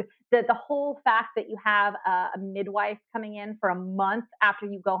food, the whole fact that you have a midwife coming in for a month after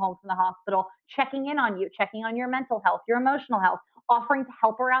you go home from the hospital, checking in on you, checking on your mental health, your emotional health, offering to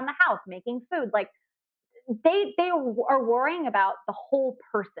help around the house, making food. Like, they are worrying about the whole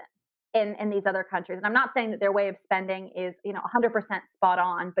person in these other countries. And I'm not saying that their way of spending is 100% spot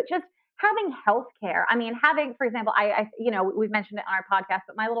on, but just having healthcare. I mean, for example, I we've mentioned it on our podcast,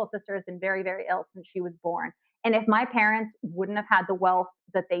 but my little sister has been very, very ill since she was born. And if my parents wouldn't have had the wealth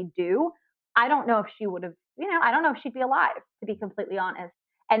that they do, I don't know if she would have, I don't know if she'd be alive, to be completely honest.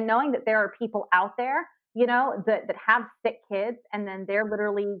 And knowing that there are people out there, that have sick kids, and then they're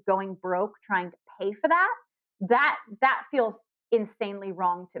literally going broke trying to pay for that feels insanely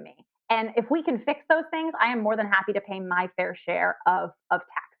wrong to me. And if we can fix those things, I am more than happy to pay my fair share of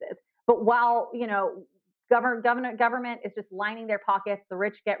taxes. But while, government is just lining their pockets, the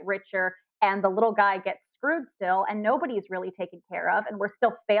rich get richer and the little guy gets screwed still, and nobody's really taken care of, and we're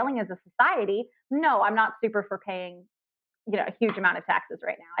still failing as a society. No, I'm not super for paying, a huge amount of taxes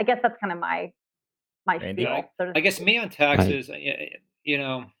right now. I guess that's kind of my spiel. I guess me on taxes, I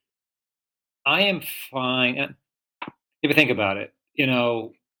am fine. If you think about it,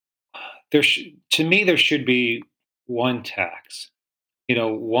 to me, there should be one tax,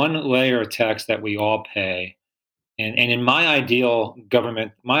 one layer of tax that we all pay. And in my ideal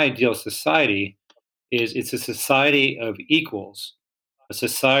government, my ideal society it's a society of equals, a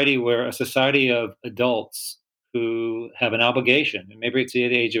society of adults who have an obligation. And maybe it's the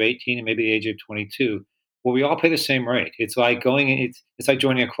age of 18 and maybe the age of 22, where we all pay the same rate. It's like it's like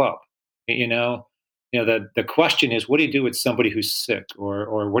joining a club, the question is, what do you do with somebody who's sick,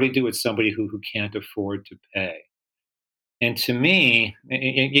 or what do you do with somebody who can't afford to pay? And to me,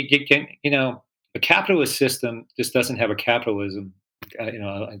 a capitalist system just doesn't have a capitalism,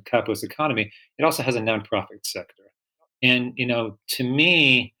 a capitalist economy. It also has a nonprofit sector. And, to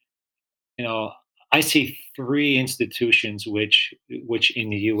me, I see three institutions which in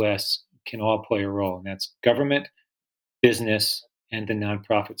the U.S. can all play a role, and that's government, business and the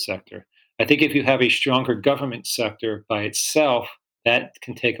nonprofit sector. I think if you have a stronger government sector by itself, that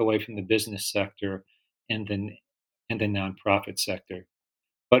can take away from the business sector and the nonprofit sector.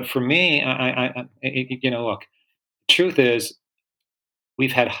 But for me, look, the truth is,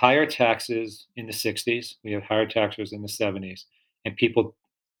 we've had higher taxes in the '60s. We have higher taxes in the '70s, and people,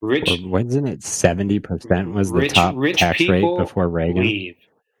 rich, Wasn't it 70% was the top rich tax rate people before Reagan? leave.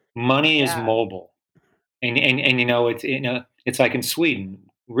 Money is Yeah. mobile, and it's like in Sweden.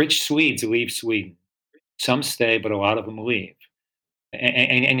 Rich Swedes leave Sweden. Some stay, but a lot of them leave.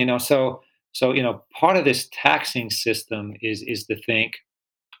 And part of this taxing system is to think,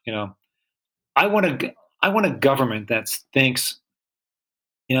 you know, I want a government that thinks,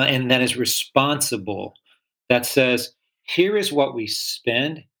 and that is responsible, that says, here is what we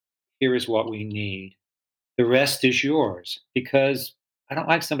spend, here is what we need. The rest is yours. Because I don't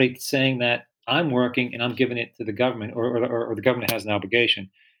like somebody saying that I'm working and I'm giving it to the government, or the government has an obligation.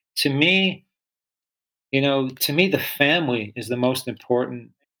 To me, the family is the most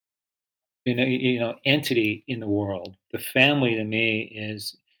important, entity in the world. The family to me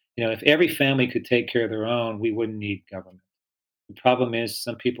is, if every family could take care of their own, we wouldn't need government. The problem is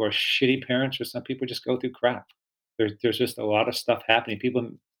some people are shitty parents, or some people just go through crap. There's just a lot of stuff happening.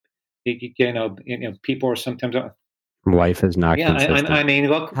 People, people are sometimes. Life is not Yeah, consistent. I mean,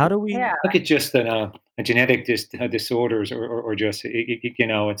 How do we? Yeah. look at just a genetic disorders, or just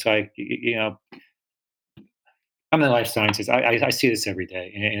it's like I'm in life sciences. I see this every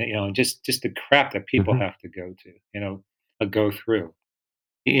day, and just the crap that people Mhm. have to go through.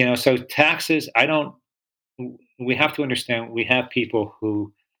 So taxes. I don't. We have to understand. We have people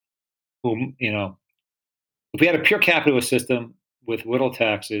who if we had a pure capitalist system with little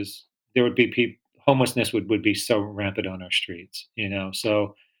taxes, there would be homelessness would be so rampant on our streets.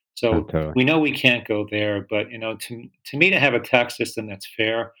 So Totally. we know we can't go there, but to me, to have a tax system that's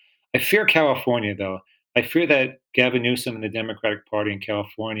fair. I fear California, though. I fear that Gavin Newsom and the Democratic Party in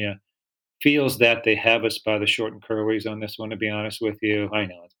California feels that they have us by the short and curlies on this one. To be honest with you, I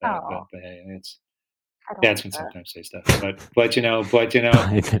know it's bad, Oh, but hey, it's I don't dads like can that. sometimes say stuff, but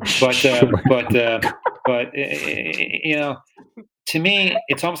to me,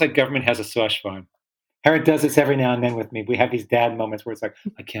 it's almost like government has a slush fund. Harriet does this every now and then with me. We have these dad moments where it's like,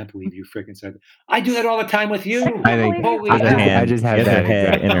 I can't believe you freaking said that. I do that all the time with you. I think Holy She has her hell. hand. I just She had has her that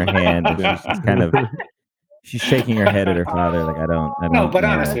head exact in her hand, and thought. she's kind of she's shaking her head at her father, like I don't No, but know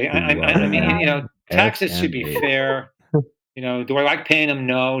honestly, who you I are. mean, taxes should be FMA. fair. Do I like paying them?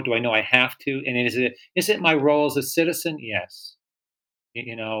 No. Do I know I have to? And is it my role as a citizen? Yes.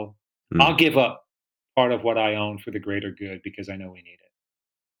 I'll Mm. give up part of what I own for the greater good because I know we need it.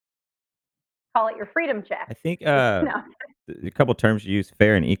 Call it your freedom check. I think No. a couple terms you use,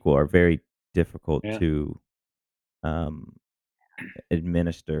 fair and equal, are very difficult Yeah. to um,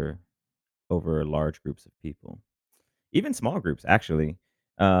 administer over large groups of people, even small groups, actually.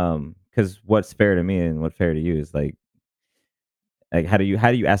 Because what's fair to me and what's fair to you is like how do you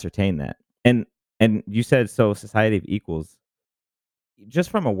ascertain that? And you said so society of equals, just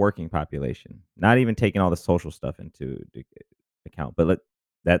from a working population, not even taking all the social stuff into account, but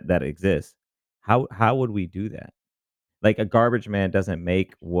that exists. How would we do that? Like a garbage man doesn't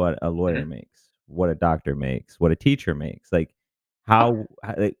make what a lawyer Mhm. makes, what a doctor makes, what a teacher makes. Like how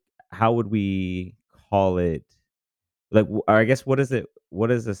would we call it? Like, or I guess what is it? What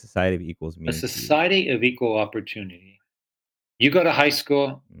does a society of equals A mean to you? society of equal opportunity. You go to high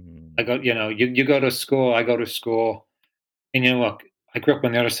school, I Mhm. go, you go to school, I go to school. And look, I grew up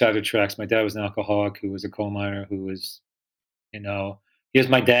on the other side of the tracks. My dad was an alcoholic who was a coal miner, who was, he was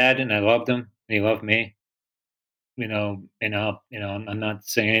my dad and I loved him and he loved me, I'm not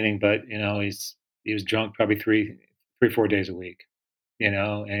saying anything, but, he was drunk probably 4 days a week,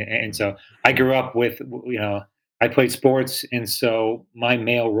 and so I grew up with, I played sports. And so my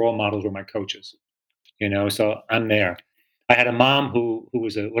male role models were my coaches, so I'm there. I had a mom who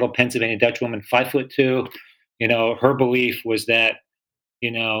was a little Pennsylvania Dutch woman, 5'2". Her belief was that,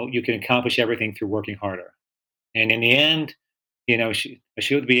 you can accomplish everything through working harder. And in the end, she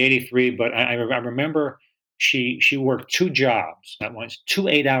would be 83, but I remember she worked two jobs at once, two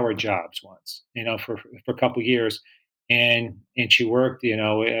 8-hour jobs once, for a couple years, and she worked, in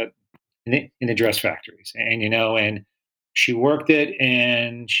the dress factories, and she worked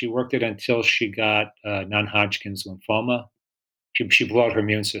it until she got non-Hodgkin's lymphoma. She blew out her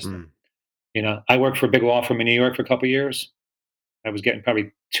immune system. Mm. I worked for a big law firm in New York for a couple years. I was getting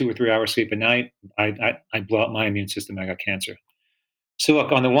probably 2 or 3 hours sleep a night. I blew out my immune system. I got cancer. So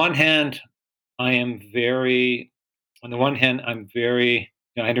look, on the one hand, I'm very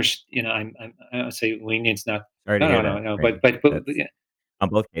I understand. I don't say lenient's not. Sorry to No, hear no, no, that, no. Randy. But That's on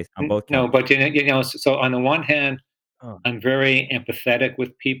both cases, on both no. counts. But so on the one hand, Oh, I'm very empathetic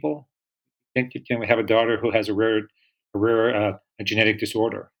with people. Think we have a daughter who has a genetic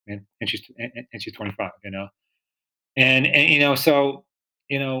disorder, and she's 25. And so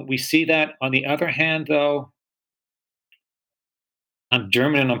we see that. On the other hand, though, I'm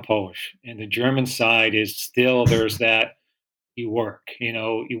German and I'm Polish, and the German side is still there's that you work.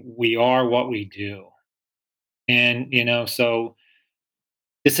 We are what we do, and so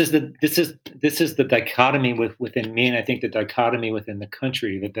this is the dichotomy within me, and I think the dichotomy within the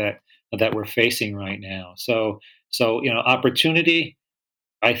country that we're facing right now. So opportunity.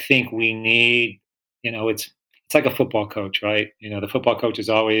 I think we need. It's like a football coach, right? The football coach is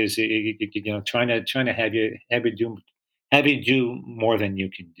always trying to have you do more than you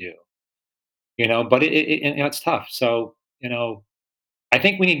can do. But it's tough. So I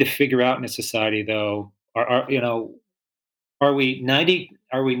think we need to figure out in a society, though, are we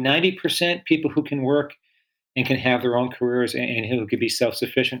 90% people who can work and can have their own careers and who could be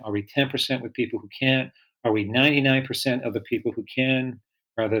self-sufficient? Are we 10% with people who can't? Are we 99% of the people who can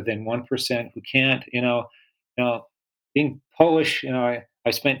rather than 1% who can't? Being Polish, I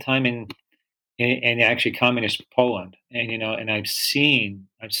spent time in actually communist Poland, and I've seen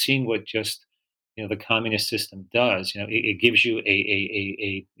what just the communist system does. It gives you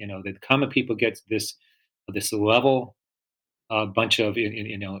the common people gets this level bunch of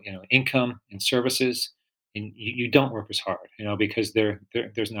income and services, and you don't work as hard, because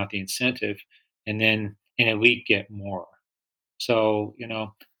there's not the incentive, and then an elite get more. So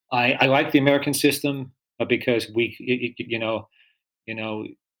I like the American system, because you know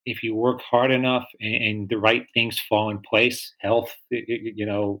if you work hard enough and the right things fall in place, health,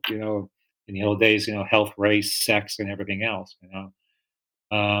 in the old days, health, race, sex, and everything else,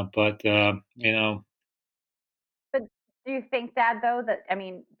 but But do you think, Dad, though, that I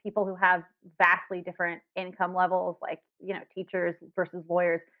mean, people who have vastly different income levels, like teachers versus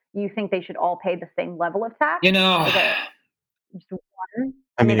lawyers, you think they should all pay the same level of tax? you know Like just one?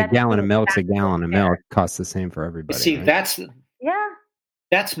 I I mean, mean, a that just gallon of seems milk's a vastly gallon of unfair. milk, costs the same for everybody, see, right? Yeah.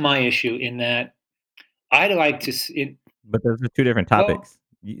 that's my issue, in that I'd like to see. but those are two different Well, topics.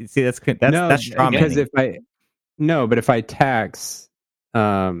 You see, that's No, straw because manning. but if I tax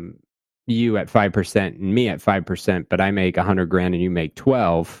you at 5% and me at 5%, but I make 100 grand and you make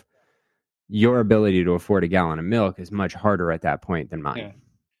 12, your ability to afford a gallon of milk is much harder at that point than mine. Yeah.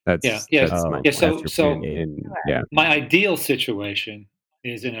 That's Yeah. my Yeah. point. So And yeah, my ideal situation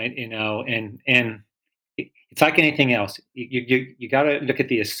is, and it's like anything else. You got to look at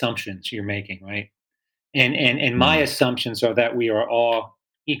the assumptions you're making, right? And my assumptions are that we are all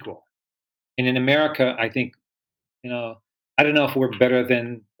equal. And in America, I think, I don't know if we're better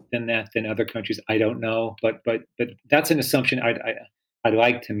than other countries. I don't know, but that's an assumption I'd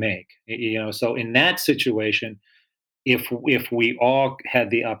like to make. So in that situation, if we all had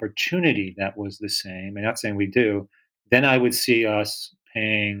the opportunity that was the same, and not saying we do, then I would see us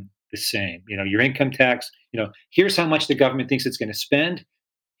paying the same. Your income tax. Here's how much the government thinks it's going to spend.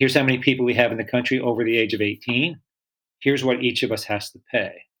 Here's how many people we have in the country over the age of 18. Here's what each of us has to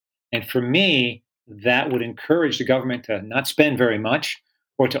pay. And for me, that would encourage the government to not spend very much,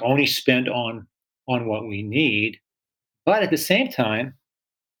 or to only spend on what we need. But at the same time,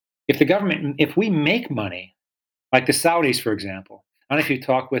 if we make money, like the Saudis, for example. I don't know if you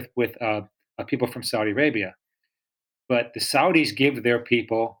talk with people from Saudi Arabia, but the Saudis give their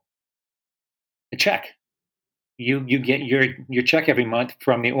people a check. You get your check every month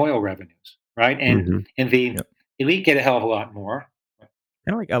from the oil revenues, right? And the Yep. elite get a hell of a lot more.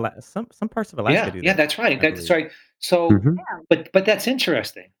 Kind of like some parts of Alaska do Yeah, that. that's right. I That's believe. right. So, Mhm. but that's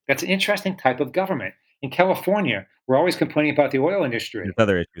interesting. That's an interesting type of government. In California, we're always complaining about the oil industry, There's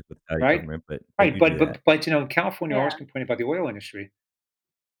other issues with Saudi right? government, but they Right, do but do that. but but in California, we're always Yeah. complaining about the oil industry.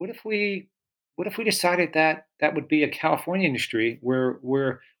 What if we decided that that would be a California industry where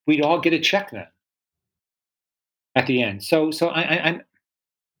we'd all get a check then at the end? So I'm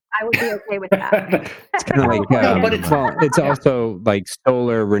I would be okay with that. It's kind of like, No, but it's it's also like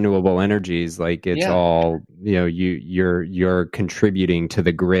solar renewable energies. Like it's Yeah. all, you're contributing to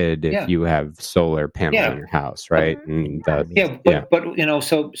the grid if Yeah. you have solar panels Yeah. on your house, right? And yeah, but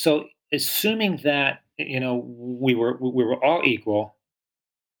so assuming that we were all equal,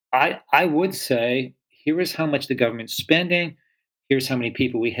 I would say, here is how much the government's spending, here's how many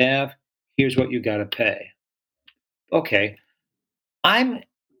people we have, here's what you got to pay. Okay, I'm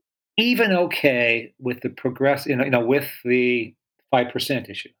even okay with the progress, with the 5%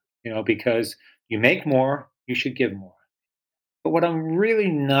 issue, because you make more, you should give more. But what I'm really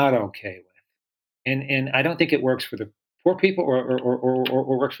not okay with, and I don't think it works for the poor people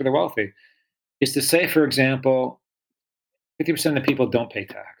or works for the wealthy, is to say, for example, 50% of people don't pay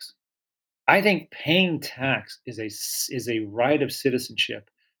tax. I think paying tax is a right of citizenship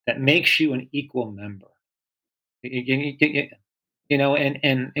that makes you an equal member. And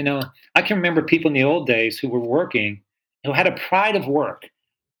I can remember people in the old days who were working, who had a pride of work,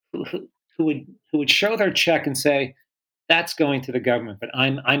 who would show their check and say, "That's going to the government, but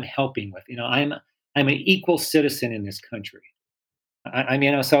I'm helping with. I'm an equal citizen in this country."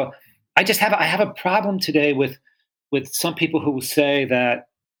 So I have a problem today with some people who say that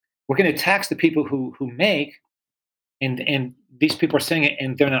we're going to tax the people who make, and these people are saying it,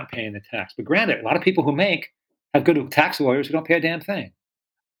 and they're not paying the tax. But granted, a lot of people who make have good tax lawyers who don't pay a damn thing.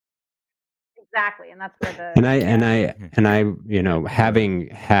 Exactly, and that's where the And I, having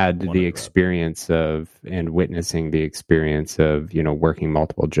had the experience of and witnessing the experience of, working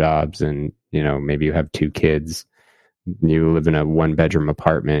multiple jobs, and maybe you have 2 kids, you live in a 1-bedroom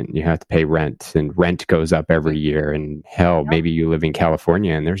apartment, you have to pay rent, and rent goes up every year. And hell, maybe you live in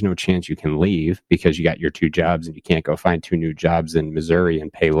California and there's no chance you can leave because you got your 2 jobs, and you can't go find 2 new jobs in Missouri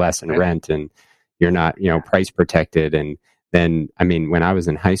and pay less in rent, and you're not, price protected. And then, when I was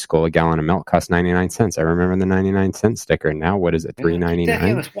in high school, a gallon of milk cost 99 cents. I remember the 99-cent sticker. Now, what is it?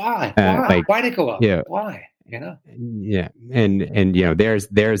 $3.99. Why? Why did it go up? Yeah. Why? Yeah. And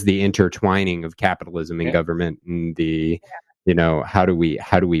there's the intertwining of capitalism and government, and the, how do we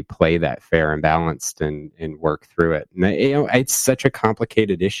play that fair and balanced and work through it? And it's such a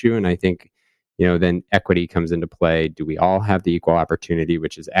complicated issue. And I think, then equity comes into play. Do we all have the equal opportunity,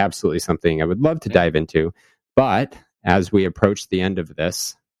 which is absolutely something I would love to dive into. But as we approach the end of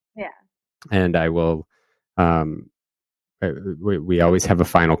this, and I will, we always have a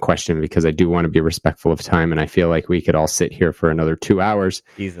final question, because I do want to be respectful of time, and I feel like we could all sit here for another 2 hours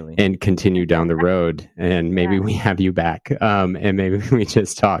easily and continue down the road, and maybe we have you back, and maybe we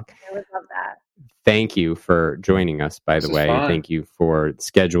just talk. I would love that. Thank you for joining us, by the way. Thank you for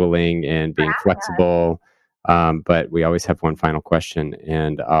scheduling and being flexible. But we always have one final question,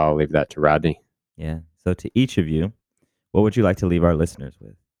 and I'll leave that to Rodney. Yeah. So to each of you, what would you like to leave our listeners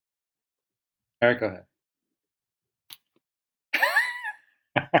with? Eric, go ahead.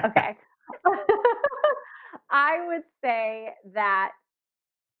 Okay. I would say that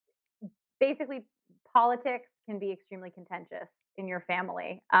basically politics can be extremely contentious in your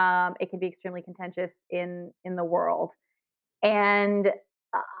family. It can be extremely contentious in the world. And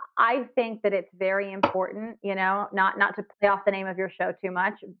I think that it's very important, not to play off the name of your show too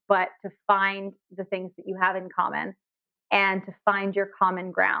much, but to find the things that you have in common and to find your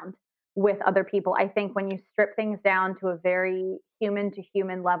common ground with other people. I think when you strip things down to a very human to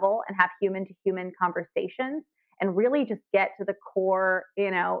human level and have human to human conversations and really just get to the core,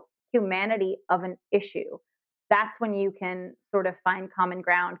 humanity of an issue, that's when you can sort of find common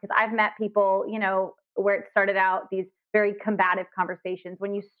ground. Because I've met people, where it started out these very combative conversations.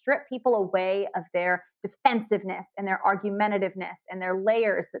 When you strip people away of their defensiveness and their argumentativeness and their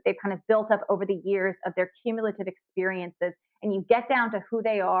layers that they've kind of built up over the years of their cumulative experiences, and you get down to who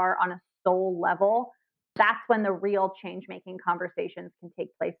they are on a soul level, that's when the real change-making conversations can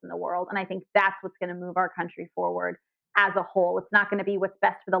take place in the world. And I think that's what's going to move our country forward as a whole. It's not going to be what's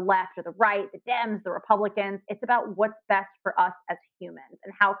best for the left or the right, the Dems, the Republicans. It's about what's best for us as humans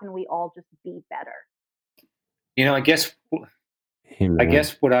and how can we all just be better. I guess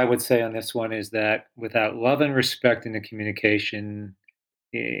what I would say on this one is that without love and respect in the communication,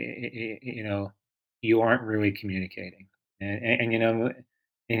 you aren't really communicating. And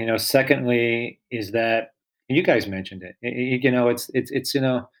secondly is that, and you guys mentioned it. It's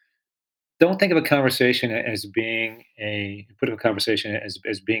don't think of a conversation as being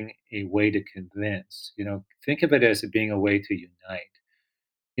as being a way to convince. Think of it as being a way to unite.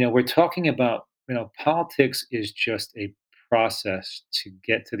 We're talking about, politics is just a process to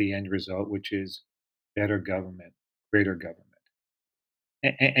get to the end result, which is better government, greater government.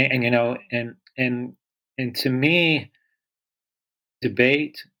 And to me,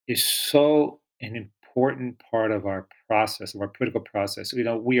 debate is so an important part of our process, of our political process.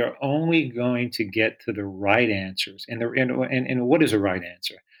 We are only going to get to the right answers. And what is a right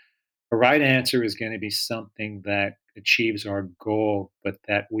answer? A right answer is going to be something that achieves our goal, but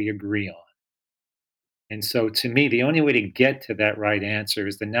that we agree on. And so to me, the only way to get to that right answer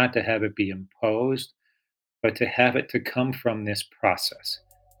is not to have it be imposed, but to have it to come from this process.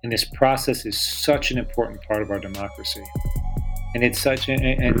 And this process is such an important part of our democracy. And it's such and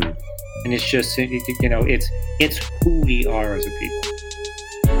it's just, it's who we are as a people.